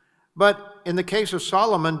 But in the case of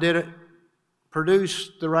Solomon, did it produce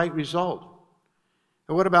the right result?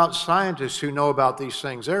 And what about scientists who know about these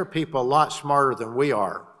things? There are people a lot smarter than we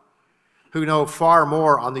are, who know far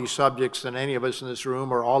more on these subjects than any of us in this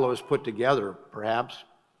room, or all of us put together, perhaps.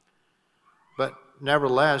 But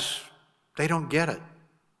nevertheless, they don't get it.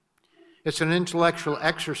 It's an intellectual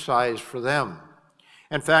exercise for them.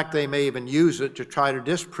 In fact, they may even use it to try to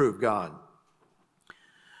disprove God.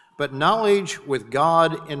 But knowledge with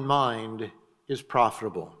God in mind is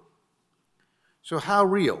profitable. So how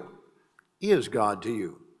real is God to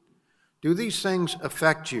you? Do these things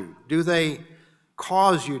affect you? Do they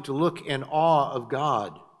cause you to look in awe of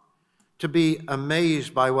God, to be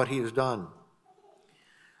amazed by what he has done?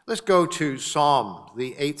 Let's go to Psalm,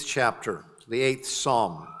 the 8th chapter, the 8th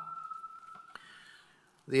Psalm.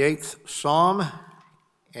 The 8th Psalm,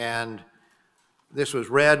 and this was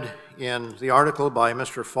read in the article by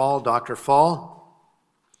Mr. Fall, Dr. Fall.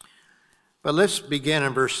 But let's begin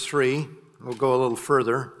in verse 3. We'll go a little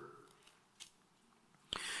further.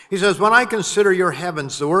 He says, "When I consider your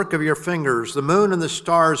heavens, the work of your fingers, the moon and the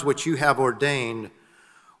stars which you have ordained,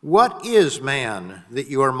 what is man that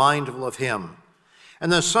you are mindful of him,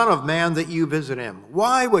 and the Son of Man that you visit him?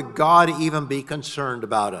 Why would God even be concerned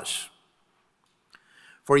about us?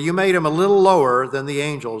 For you made him a little lower than the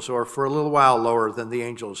angels," or for a little while lower than the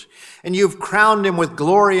angels, "and you've crowned him with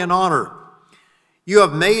glory and honor. You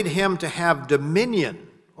have made him to have dominion,"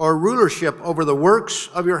 or rulership, "over the works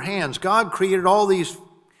of your hands." God created all these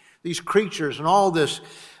creatures and all this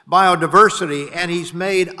biodiversity, and he's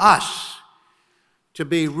made us to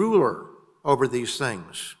be ruler over these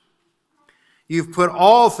things. You've put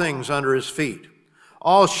all things under his feet,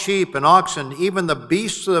 all sheep and oxen, even the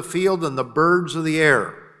beasts of the field and the birds of the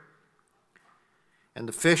air, and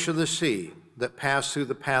the fish of the sea that pass through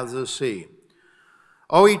the paths of the sea.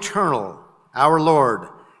 O eternal, our Lord,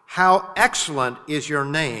 how excellent is your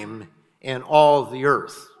name in all the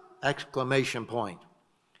earth! Exclamation point.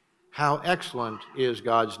 How excellent is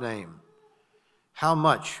God's name. How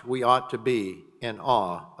much we ought to be in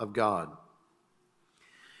awe of God.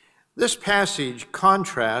 This passage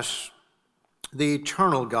contrasts the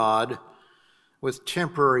eternal God with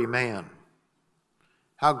temporary man.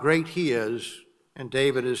 How great he is, and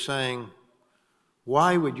David is saying,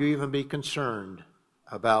 why would you even be concerned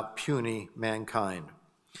about puny mankind?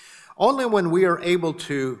 Only when we are able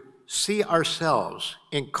to see ourselves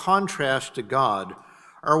in contrast to God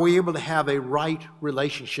are we able to have a right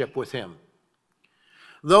relationship with him.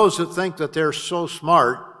 Those that think that they're so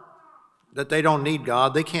smart that they don't need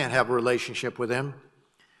God, they can't have a relationship with him.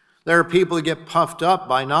 There are people who get puffed up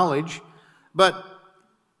by knowledge, but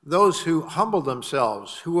those who humble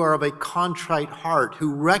themselves, who are of a contrite heart,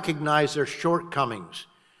 who recognize their shortcomings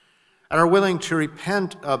and are willing to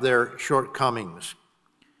repent of their shortcomings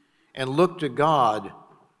and look to God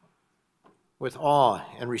with awe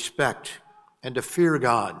and respect and to fear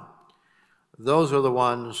God, those are the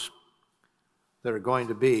ones that are going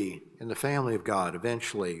to be in the family of God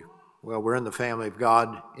eventually. Well, we're in the family of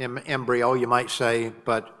God, embryo, you might say,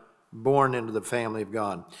 but born into the family of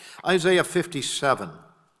God. Isaiah 57.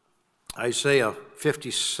 Isaiah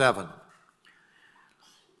 57.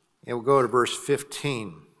 And we'll go to verse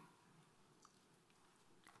 15.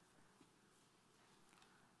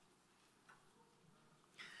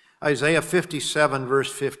 Isaiah 57,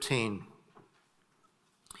 verse 15.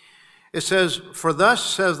 It says, "For thus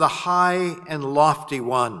says the high and lofty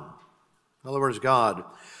one," in other words, God,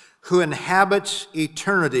 "who inhabits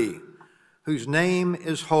eternity, whose name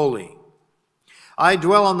is holy. I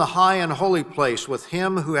dwell on the high and holy place with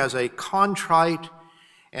him who has a contrite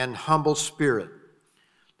and humble spirit."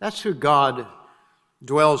 That's who God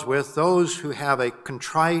dwells with, those who have a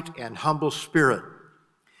contrite and humble spirit.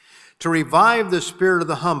 "To revive the spirit of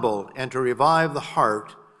the humble and to revive the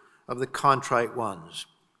heart of the contrite ones."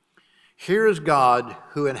 Here is God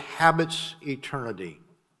who inhabits eternity.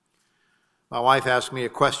 My wife asked me a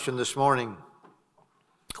question this morning,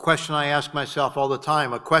 a question I ask myself all the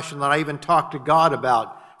time, a question that I even talk to God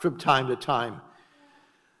about from time to time.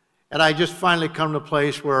 And I just finally come to a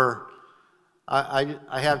place where I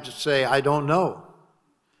have to say, I don't know.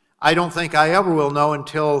 I don't think I ever will know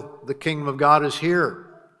until the kingdom of God is here.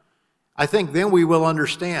 I think then we will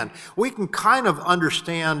understand. We can kind of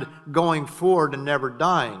understand going forward and never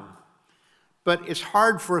dying, but it's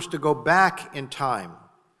hard for us to go back in time.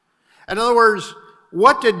 In other words,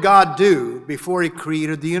 what did God do before he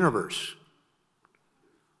created the universe?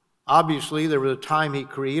 Obviously, there was a time he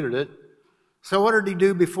created it. So what did he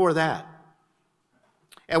do before that?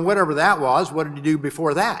 And whatever that was, what did he do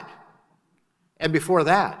before that? And before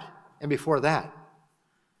that? And before that?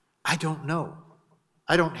 I don't know.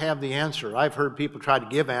 I don't have the answer. I've heard people try to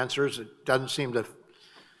give answers. It doesn't seem to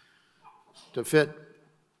fit,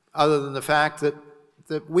 other than the fact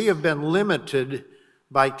that we have been limited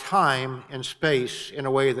by time and space in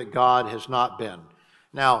a way that God has not been.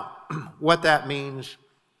 Now, what that means,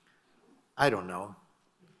 I don't know.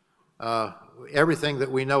 Everything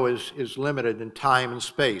that we know is limited in time and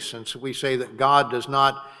space. And so we say that God does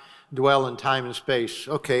not dwell in time and space.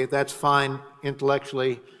 Okay, that's fine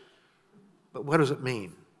intellectually. But what does it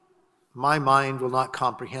mean? My mind will not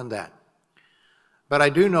comprehend that. But I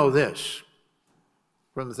do know this,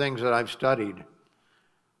 from the things that I've studied,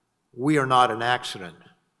 we are not an accident.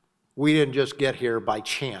 We didn't just get here by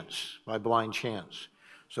chance, by blind chance.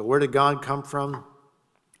 So where did God come from?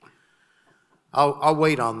 I'll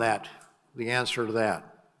wait on that, the answer to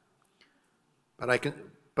that.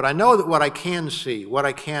 But I know that what I can see, what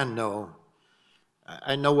I can know,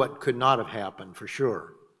 I know what could not have happened for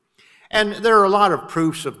sure. And there are a lot of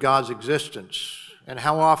proofs of God's existence. And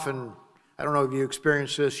how often, I don't know if you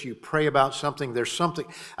experience this, you pray about something, there's something.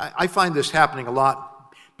 I find this happening a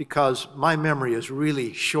lot because my memory is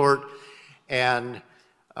really short, and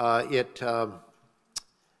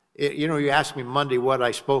you know, you asked me Monday what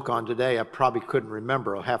I spoke on today, I probably couldn't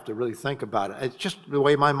remember. I'll have to really think about it. It's just the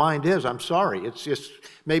way my mind is. I'm sorry. It's just,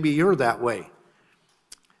 maybe you're that way.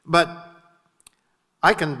 But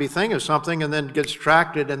I can be thinking of something and then get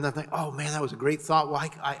distracted and then think, oh man, that was a great thought. Well,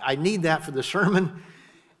 I need that for the sermon.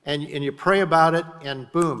 And you pray about it,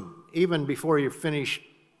 and boom, even before you finish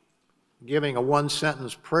giving a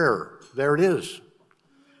one-sentence prayer, there it is.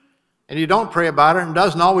 And you don't pray about it, and it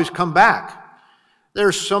doesn't always come back.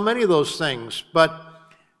 There's so many of those things, but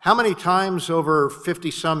how many times over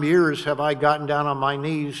 50-some years have I gotten down on my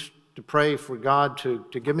knees to pray for God to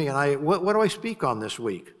give me what do I speak on this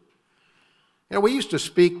week? You know, we used to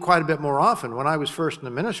speak quite a bit more often. When I was first in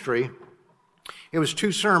the ministry, it was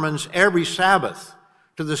 2 sermons every Sabbath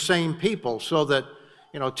to the same people, so that,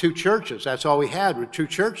 you know, 2 churches, that's all we had, were 2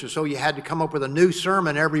 churches, so you had to come up with a new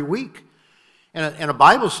sermon every week. And a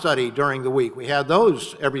Bible study during the week. We had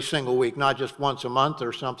those every single week, not just once a month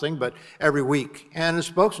or something, but every week. And a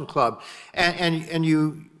spokesman club. And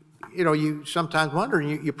you sometimes wonder,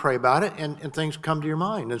 and you pray about it, and things come to your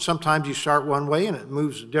mind. And sometimes you start one way and it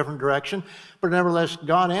moves a different direction, but nevertheless,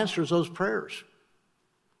 God answers those prayers.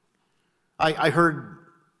 I heard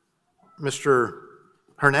Mr.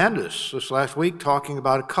 Hernandez this last week talking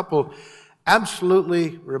about a couple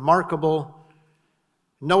absolutely remarkable,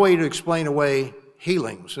 no way to explain away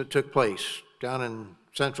healings that took place down in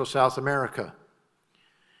Central South America.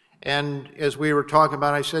 And as we were talking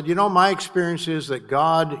about it, I said, you know, my experience is that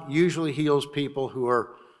God usually heals people who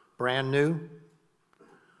are brand new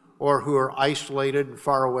or who are isolated and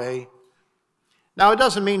far away. Now, it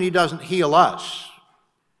doesn't mean he doesn't heal us,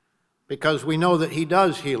 because we know that he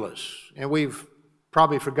does heal us. And we've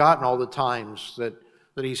probably forgotten all the times that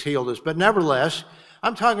he's healed us. But nevertheless,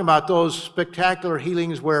 I'm talking about those spectacular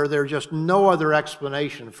healings where there's just no other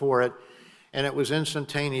explanation for it, and it was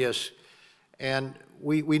instantaneous. And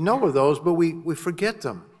we know of those, but we forget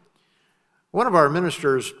them. One of our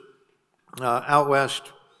ministers out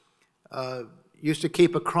west used to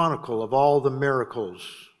keep a chronicle of all the miracles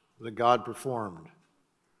that God performed.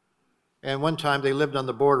 And one time they lived on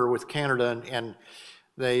the border with Canada, and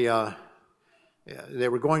they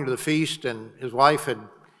were going to the feast, and his wife had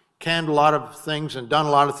canned a lot of things and done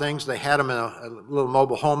a lot of things. They had him in a little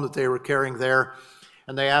mobile home that they were carrying there,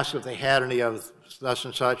 and they asked if they had any of thus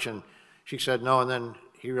and such, and she said no, and then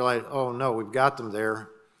he realized, oh no, we've got them there.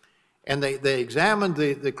 And they examined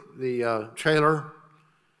the trailer,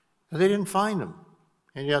 and they didn't find them,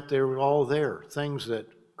 and yet they were all there, things that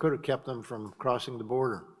could have kept them from crossing the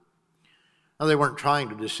border. Now, they weren't trying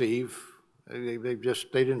to deceive. They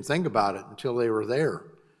didn't think about it until they were there,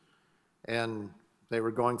 and they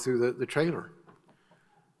were going through the trailer.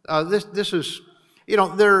 This is,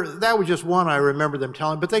 that was just one I remember them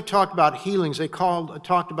telling, but they talked about healings. They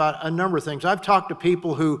talked about a number of things. I've talked to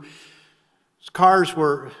people whose cars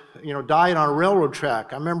were, died on a railroad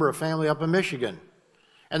track. I remember a family up in Michigan,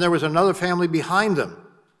 and there was another family behind them,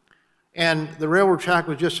 and the railroad track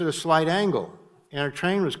was just at a slight angle, and a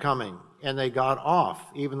train was coming, and they got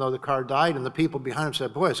off, even though the car died, and the people behind them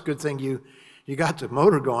said, boy, it's a good thing you got the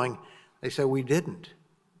motor going. They said, we didn't.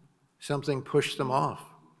 Something pushed them off.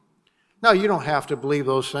 Now, you don't have to believe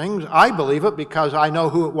those things. I believe it because I know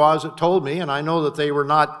who it was that told me, and I know that they were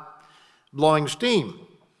not blowing steam.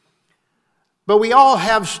 But we all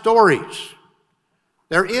have stories.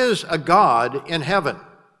 There is a God in heaven,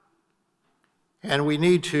 and we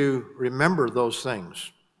need to remember those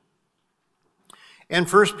things. In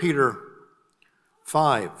 1 Peter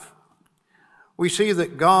 5, we see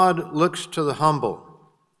that God looks to the humble,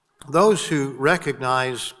 those who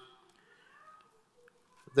recognize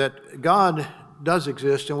that God does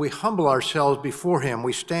exist, and we humble ourselves before him.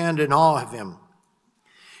 We stand in awe of him.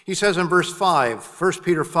 He says in verse 5, 1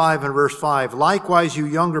 Peter 5 and verse 5, likewise, you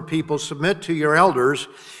younger people, submit to your elders.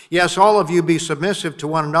 Yes, all of you be submissive to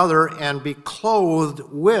one another and be clothed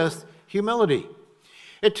with humility.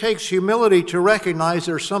 It takes humility to recognize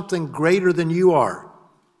there's something greater than you are.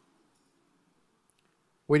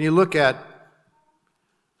 When you look at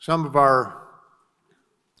some of our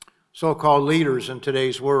so-called leaders in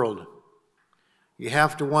today's world, you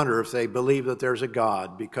have to wonder if they believe that there's a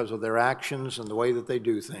God because of their actions and the way that they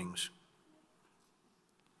do things.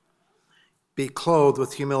 Be clothed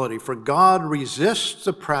with humility, for God resists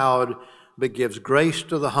the proud but gives grace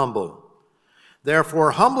to the humble.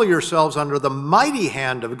 Therefore, humble yourselves under the mighty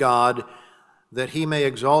hand of God, that he may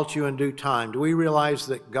exalt you in due time. Do we realize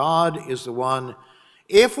that God is the one,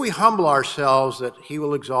 if we humble ourselves, that he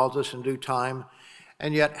will exalt us in due time?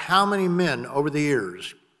 And yet, how many men over the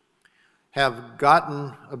years have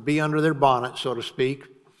gotten a bee under their bonnet, so to speak,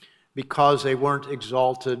 because they weren't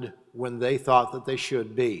exalted when they thought that they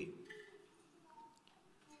should be?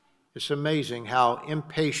 It's amazing how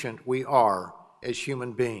impatient we are as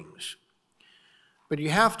human beings. But you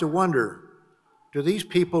have to wonder, do these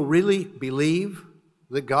people really believe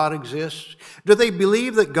that God exists? Do they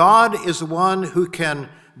believe that God is the one who can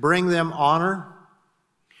bring them honor,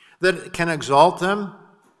 that can exalt them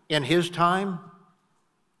in his time?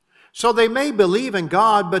 So they may believe in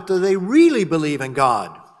God, but do they really believe in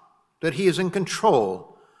God, that he is in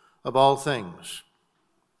control of all things?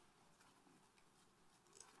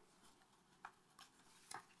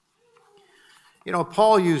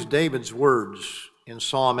 Paul used David's words in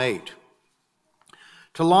Psalm 8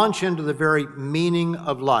 to launch into the very meaning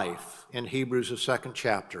of life in Hebrews, the 2nd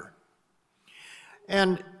chapter.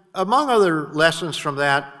 And among other lessons from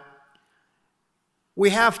that, we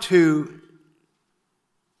have to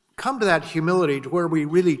come to that humility to where we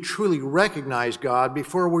really truly recognize God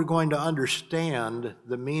before we're going to understand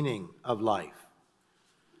the meaning of life.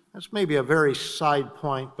 That's maybe a very side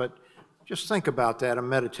point, but just think about that and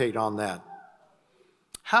meditate on that.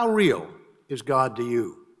 How real is God to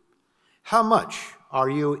you? How much are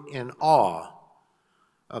you in awe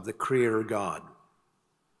of the Creator God?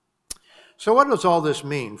 So what does all this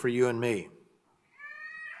mean for you and me?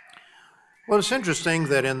 Well, it's interesting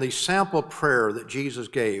that in the sample prayer that Jesus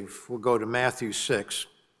gave, we'll go to Matthew 6,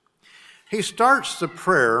 he starts the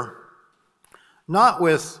prayer not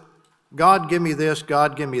with, God give me this,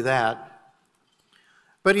 God give me that,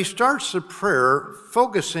 but he starts the prayer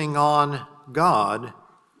focusing on God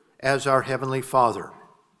as our Heavenly Father.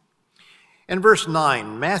 In verse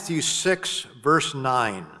 9, Matthew 6, verse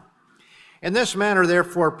 9, in this manner,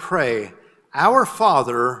 therefore, pray, our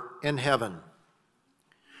Father in heaven.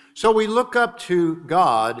 So we look up to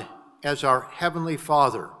God as our Heavenly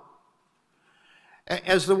Father,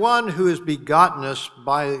 as the one who has begotten us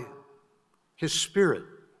by his Spirit.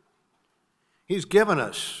 He's given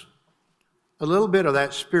us a little bit of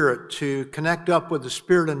that Spirit to connect up with the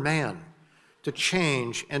Spirit in man, to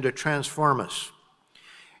change and to transform us.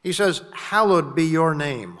 He says, hallowed be your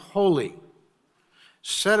name, holy,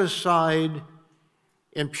 set aside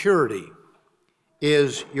in purity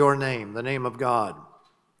is your name, the name of God.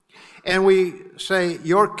 And we say,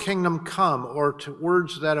 your kingdom come, or to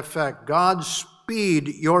words to that effect, God speed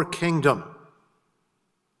your kingdom.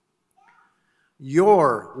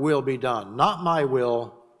 Your will be done, not my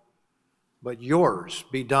will, but yours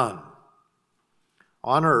be done,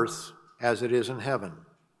 on earth as it is in heaven.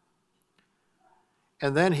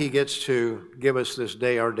 And then he gets to give us this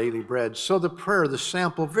day our daily bread. So the prayer, the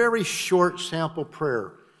sample, very short sample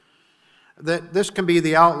prayer, that this can be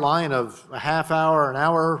the outline of a half hour, an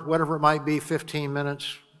hour, whatever it might be, 15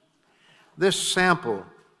 minutes. This sample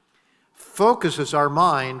focuses our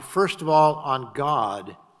mind, first of all, on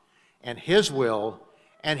God and his will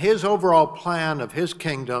and his overall plan of his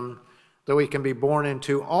kingdom that we can be born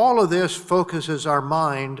into. All of this focuses our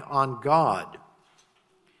mind on God.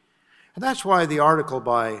 And that's why the article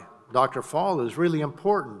by Dr. Fall is really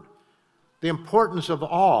important. The importance of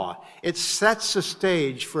awe. It sets the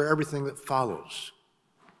stage for everything that follows.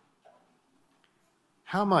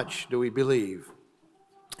 How much do we believe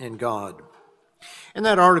in God? In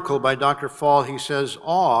that article by Dr. Fall, he says,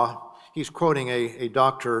 awe, he's quoting a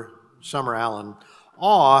Dr. Summer Allen,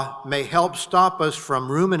 awe may help stop us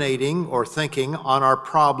from ruminating or thinking on our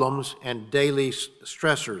problems and daily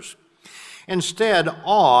stressors. Instead,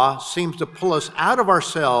 awe seems to pull us out of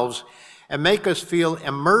ourselves and make us feel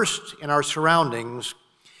immersed in our surroundings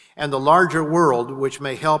and the larger world, which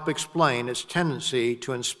may help explain its tendency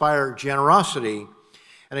to inspire generosity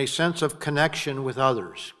and a sense of connection with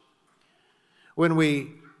others. When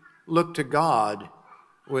we look to God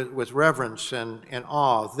with reverence and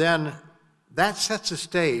awe, then that sets a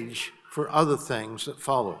stage for other things that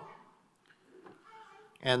follow.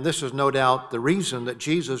 And this is no doubt the reason that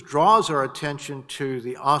Jesus draws our attention to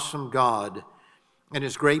the awesome God and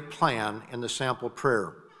his great plan in the sample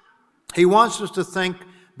prayer. He wants us to think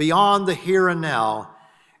beyond the here and now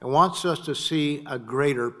and wants us to see a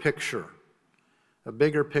greater picture, a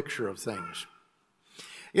bigger picture of things.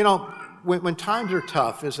 You know, when times are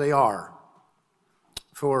tough, as they are,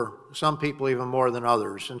 for some people even more than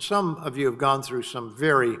others, and some of you have gone through some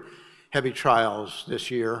very heavy trials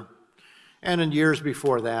this year and in years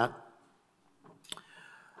before that,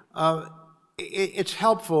 it's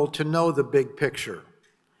helpful to know the big picture.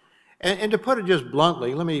 And to put it just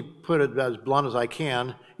bluntly, let me put it as blunt as I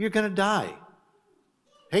can, you're going to die.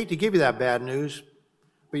 Hate to give you that bad news,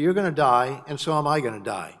 but you're going to die, and so am I going to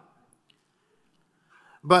die.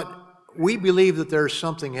 But we believe that there's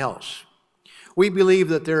something else. We believe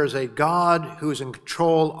that there is a God who is in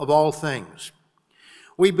control of all things.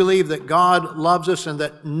 We believe that God loves us and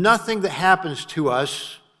that nothing that happens to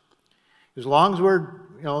us, as long as we're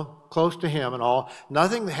close to him and all,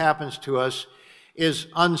 nothing that happens to us is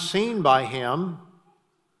unseen by him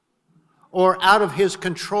or out of his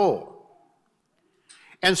control.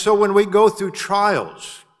 And so when we go through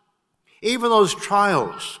trials, even those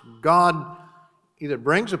trials, God either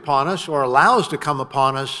brings upon us or allows to come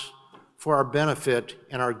upon us for our benefit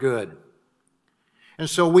and our good. And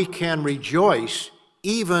so we can rejoice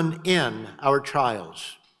even in our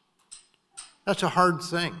trials. That's a hard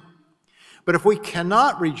thing. But if we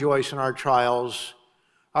cannot rejoice in our trials,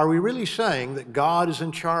 are we really saying that God is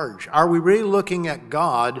in charge? Are we really looking at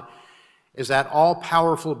God as that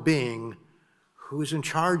all-powerful being who is in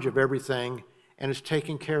charge of everything and is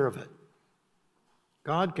taking care of it?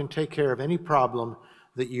 God can take care of any problem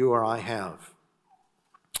that you or I have.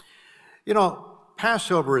 You know,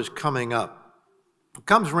 Passover is coming up. It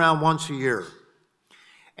comes around once a year.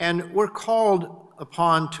 And we're called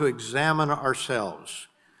upon to examine ourselves.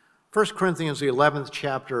 1 Corinthians, the 11th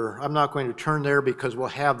chapter, I'm not going to turn there because we'll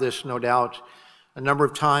have this, no doubt, a number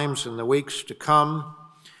of times in the weeks to come.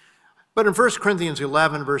 But in 1 Corinthians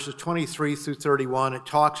 11, verses 23 through 31, it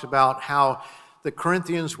talks about how the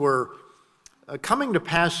Corinthians were coming to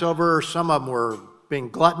Passover. Some of them were being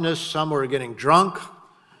gluttonous, some were getting drunk.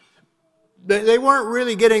 They weren't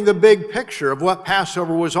really getting the big picture of what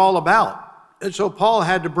Passover was all about. And so Paul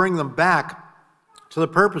had to bring them back to the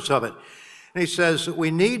purpose of it. And he says that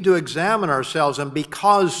we need to examine ourselves, and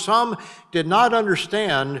because some did not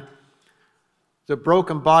understand the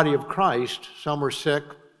broken body of Christ, some were sick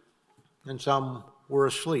and some were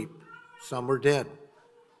asleep, some were dead.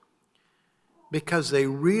 Because they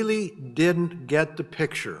really didn't get the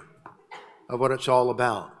picture of what it's all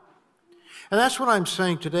about. And that's what I'm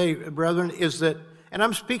saying today, brethren, is that, and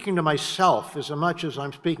I'm speaking to myself as much as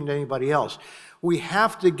I'm speaking to anybody else, we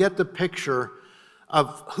have to get the picture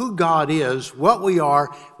of who God is, what we are,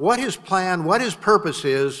 what His plan, what His purpose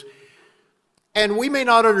is. And we may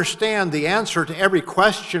not understand the answer to every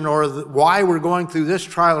question or why we're going through this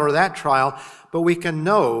trial or that trial, but we can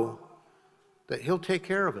know that He'll take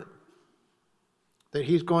care of it, that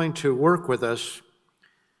He's going to work with us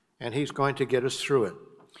and He's going to get us through it.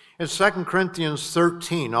 In 2 Corinthians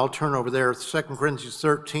 13, I'll turn over there, 2 Corinthians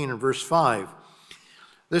 13 and verse 5.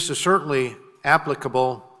 This is certainly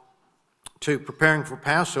applicable to preparing for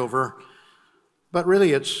Passover, but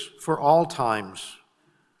really it's for all times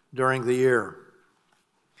during the year.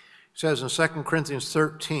 It says in 2 Corinthians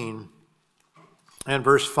 13 and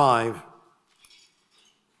verse 5,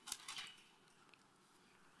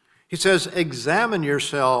 he says, "Examine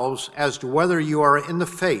yourselves as to whether you are in the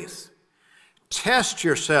faith. Test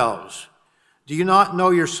yourselves. Do you not know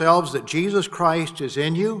yourselves that Jesus Christ is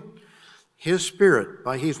in you? His Spirit,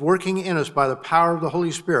 He's working in us by the power of the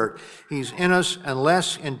Holy Spirit. He's in us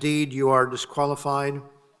unless indeed you are disqualified."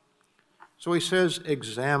 So he says,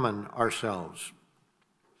 examine ourselves.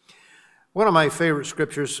 One of my favorite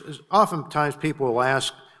scriptures is, oftentimes people will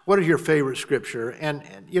ask, what is your favorite scripture? And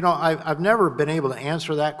you know, I've never been able to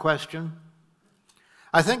answer that question.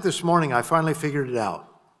 I think this morning I finally figured it out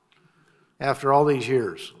after all these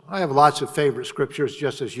years. I have lots of favorite scriptures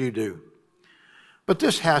just as you do. But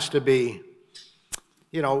this has to be,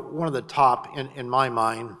 you know, one of the top in my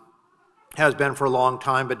mind. Has been for a long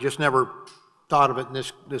time, but just never thought of it in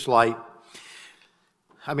this light.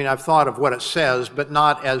 I mean, I've thought of what it says, but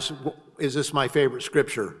not as, is this my favorite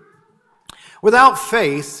scripture? Without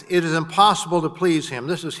faith, it is impossible to please Him.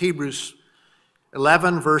 This is Hebrews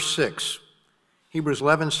 11, verse 6. Hebrews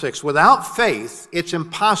 11:6. Without faith, it's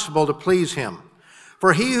impossible to please Him.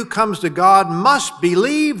 For he who comes to God must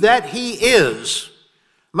believe that He is,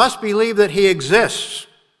 must believe that He exists,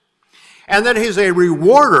 and that He's a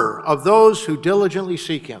rewarder of those who diligently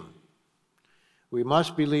seek Him. We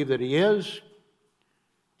must believe that He is,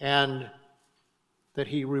 and that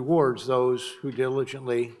He rewards those who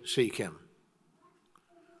diligently seek Him.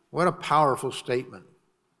 What a powerful statement.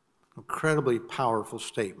 Incredibly powerful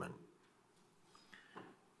statement.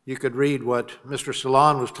 You could read what Mr.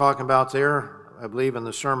 Salon was talking about there, I believe, in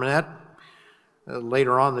the sermonette,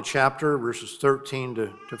 later on in the chapter, verses 13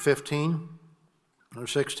 to 15 or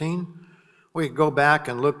 16. We could go back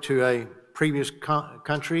and look to a previous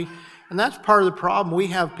country, and that's part of the problem. We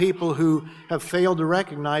have people who have failed to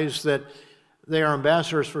recognize that they are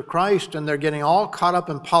ambassadors for Christ, and they're getting all caught up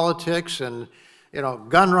in politics and, you know,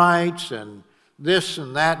 gun rights and this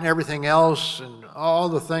and that and everything else and all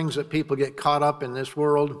the things that people get caught up in this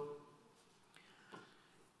world.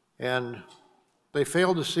 And they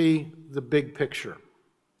fail to see the big picture.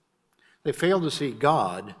 They fail to see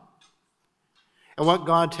God and what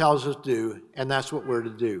God tells us to do, and that's what we're to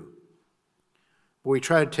do. But we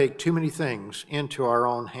try to take too many things into our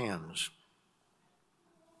own hands.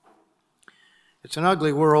 It's an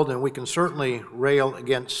ugly world, and we can certainly rail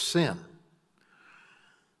against sin.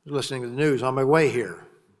 I was listening to the news on my way here.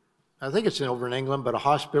 I think it's over in England, but a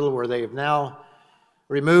hospital where they have now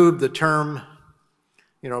removed the term,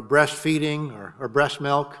 you know, breastfeeding or breast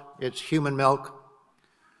milk. It's human milk.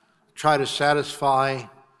 Try to satisfy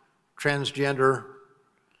transgender.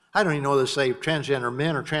 I don't even know whether to say transgender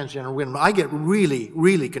men or transgender women. I get really,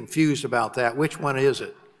 really confused about that. Which one is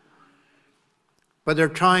it? But they're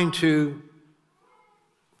trying to,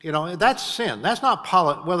 you know, that's sin. That's not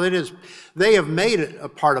politics. Well, it is. They have made it a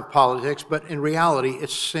part of politics, but in reality,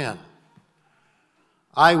 it's sin.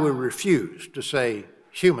 I would refuse to say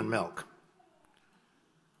human milk.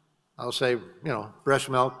 I'll say, you know, breast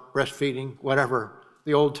milk, breastfeeding, whatever,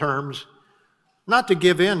 the old terms. Not to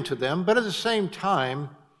give in to them, but at the same time,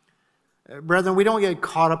 brethren, we don't get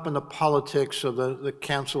caught up in the politics of the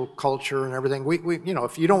cancel culture and everything. We you know,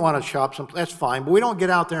 if you don't want to shop some, that's fine, but we don't get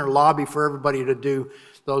out there and lobby for everybody to do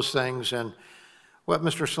those things. And what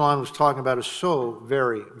Mr. Salon was talking about is so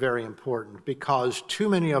very, very important, because too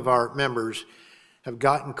many of our members have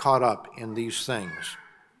gotten caught up in these things.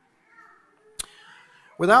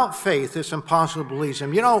 Without faith, it's impossible to please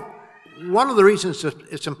Him. You know, one of the reasons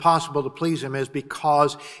it's impossible to please Him is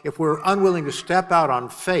because if we're unwilling to step out on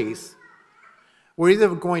faith, we're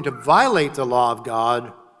either going to violate the law of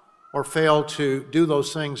God or fail to do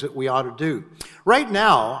those things that we ought to do. Right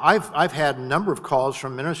now, I've had a number of calls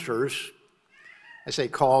from ministers. I say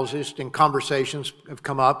calls, just in conversations have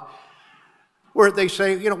come up, where they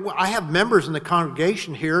say, you know, I have members in the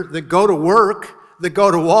congregation here that go to work, that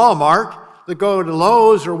go to Walmart, that go to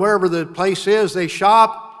Lowe's or wherever the place is, they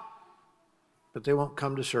shop, but they won't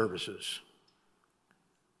come to services.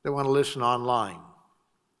 They want to listen online.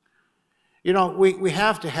 You know, we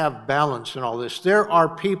have to have balance in all this. There are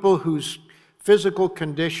people whose physical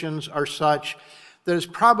conditions are such that it's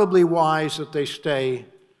probably wise that they stay,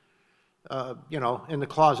 in the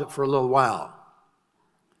closet for a little while.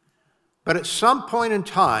 But at some point in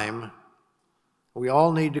time, we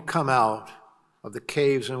all need to come out of the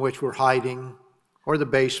caves in which we're hiding, or the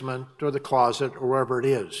basement, or the closet, or wherever it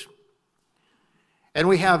is. And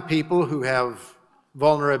we have people who have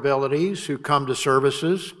vulnerabilities who come to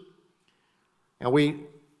services, and we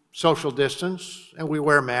social distance, and we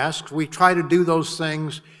wear masks. We try to do those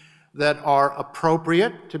things that are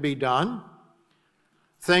appropriate to be done,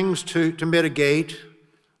 things to mitigate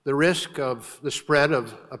the risk of the spread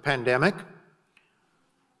of a pandemic.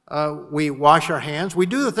 We wash our hands. We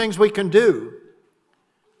do the things we can do,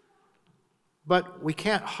 but we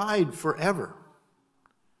can't hide forever.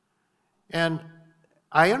 And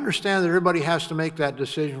I understand that everybody has to make that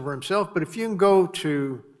decision for himself, but if you can go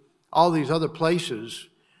to all these other places,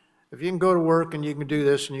 if you can go to work and you can do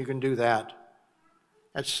this and you can do that,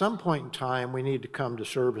 at some point in time we need to come to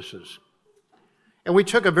services. And we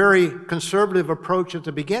took a very conservative approach at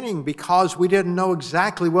the beginning because we didn't know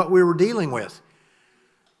exactly what we were dealing with.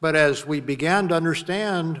 But as we began to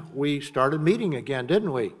understand, we started meeting again,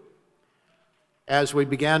 didn't we? As we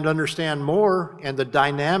began to understand more and the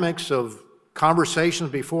dynamics of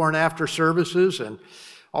conversations before and after services and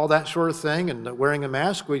all that sort of thing, and wearing a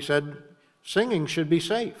mask, we said singing should be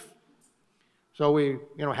safe. So we,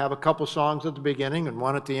 have a couple songs at the beginning and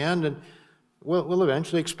one at the end, and we'll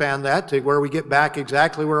eventually expand that to where we get back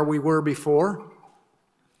exactly where we were before.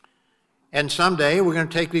 And someday we're going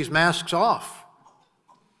to take these masks off.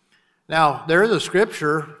 Now, there is a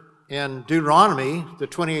scripture in Deuteronomy, the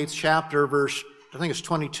 28th chapter, verse, I think it's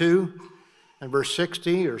 22, and verse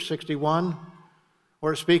 60 or 61,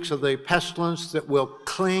 where it speaks of the pestilence that will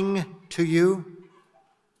cling to you.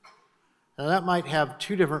 Now that might have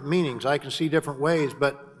two different meanings. I can see different ways,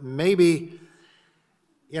 but maybe,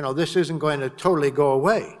 this isn't going to totally go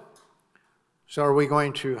away. So are we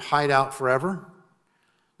going to hide out forever?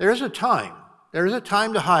 There is a time. There is a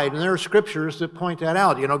time to hide, and there are scriptures that point that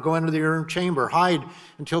out. Go into the inner chamber, hide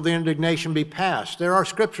until the indignation be past. There are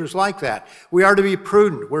scriptures like that. We are to be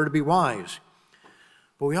prudent. We're to be wise.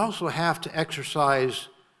 But we also have to exercise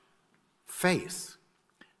faith.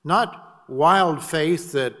 Not wild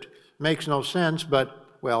faith that makes no sense, but,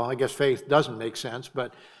 well, I guess faith doesn't make sense,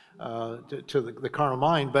 but to the carnal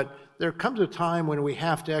mind. But there comes a time when we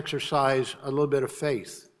have to exercise a little bit of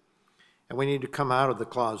faith, and we need to come out of the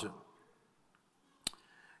closet.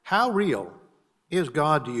 How real is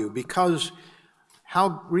God to you? Because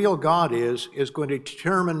how real God is going to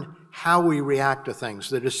determine how we react to things,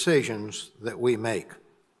 the decisions that we make.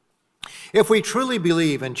 If we truly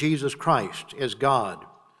believe in Jesus Christ as God,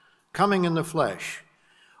 coming in the flesh,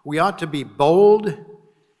 we ought to be bold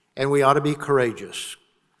and we ought to be courageous.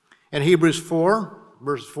 In Hebrews 4,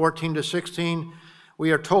 verses 14 to 16,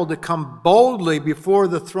 we are told to come boldly before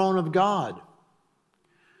the throne of God.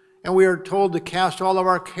 And we are told to cast all of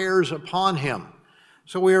our cares upon him.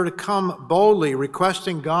 So we are to come boldly,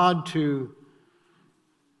 requesting God to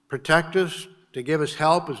protect us, to give us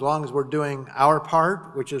help as long as we're doing our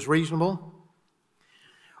part, which is reasonable.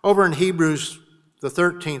 Over in Hebrews, the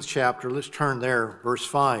 13th chapter, let's turn there, verse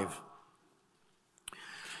 5.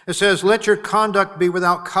 It says, "Let your conduct be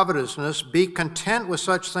without covetousness. Be content with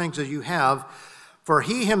such things as you have, for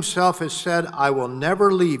he himself has said, I will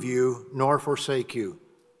never leave you nor forsake you."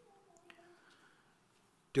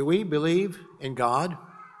 Do we believe in God?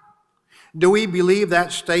 Do we believe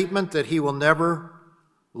that statement that he will never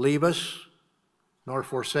leave us nor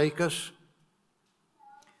forsake us?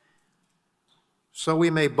 So we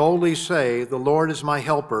may boldly say, "The Lord is my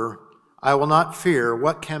helper. I will not fear.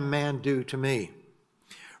 What can man do to me?"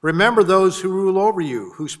 Remember those who rule over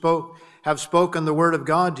you, who have spoken the word of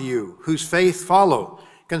God to you, whose faith follow,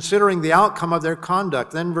 considering the outcome of their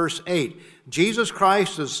conduct. Then verse 8, Jesus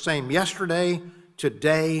Christ is the same yesterday,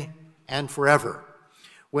 today, and forever.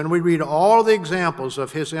 When we read all the examples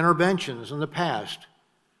of his interventions in the past,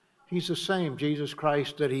 he's the same Jesus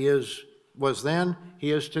Christ that he was then, he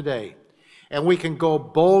is today. And we can go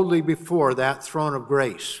boldly before that throne of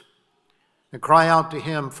grace and cry out to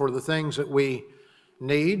him for the things that we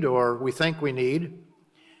need or we think we need.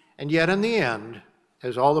 And yet in the end,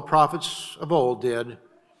 as all the prophets of old did,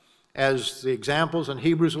 as the examples in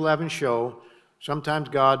Hebrews 11 show, sometimes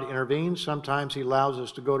God intervenes, sometimes he allows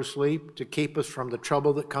us to go to sleep to keep us from the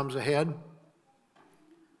trouble that comes ahead.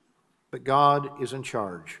 But God is in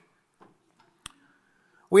charge.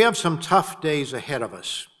 We have some tough days ahead of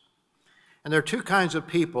us. And there are two kinds of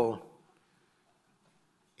people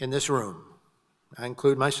in this room. I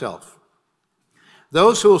include myself.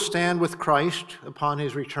 Those who will stand with Christ upon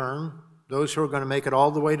his return, those who are going to make it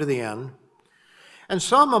all the way to the end. And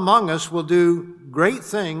some among us will do great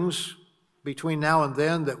things between now and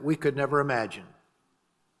then that we could never imagine.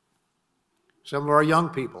 Some of our young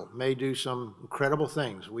people may do some incredible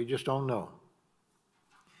things. We just don't know.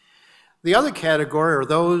 The other category are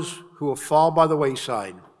those who will fall by the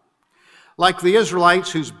wayside, like the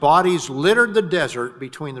Israelites whose bodies littered the desert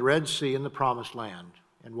between the Red Sea and the Promised Land.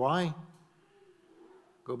 And why?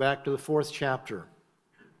 Go back to the 4th chapter,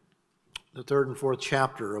 the 3rd and 4th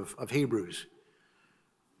chapter of Hebrews.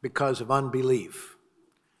 Because of unbelief.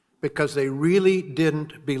 Because they really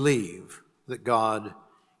didn't believe that God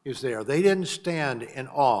is there. They didn't stand in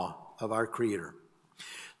awe of our Creator.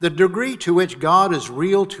 The degree to which God is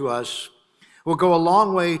real to us will go a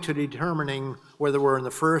long way to determining whether we're in the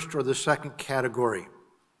first or the second category.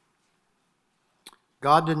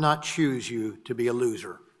 God did not choose you to be a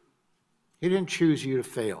loser. He didn't choose you to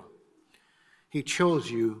fail. He chose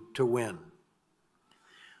you to win.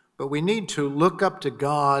 But we need to look up to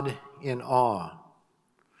God in awe.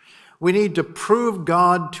 We need to prove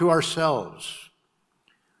God to ourselves.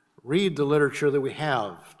 Read the literature that we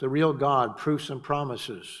have, The Real God, Proofs and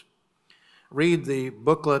Promises. Read the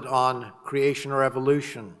booklet on creation or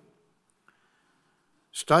evolution.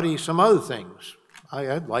 Study some other things.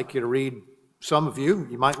 I'd like you to read, some of you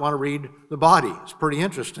might want to read The Body. It's pretty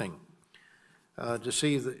interesting to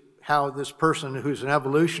see how this person who's an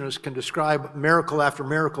evolutionist can describe miracle after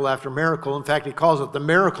miracle after miracle. In fact, he calls it the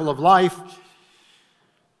miracle of life,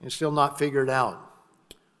 and still not figured out.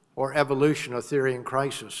 Or evolution, a theory in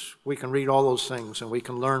crisis. We can read all those things and we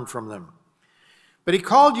can learn from them. But he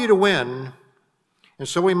called you to win, and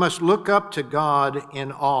so we must look up to God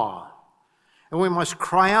in awe. And we must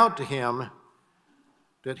cry out to him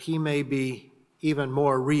that he may be even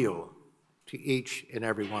more real to each and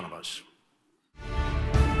every one of us.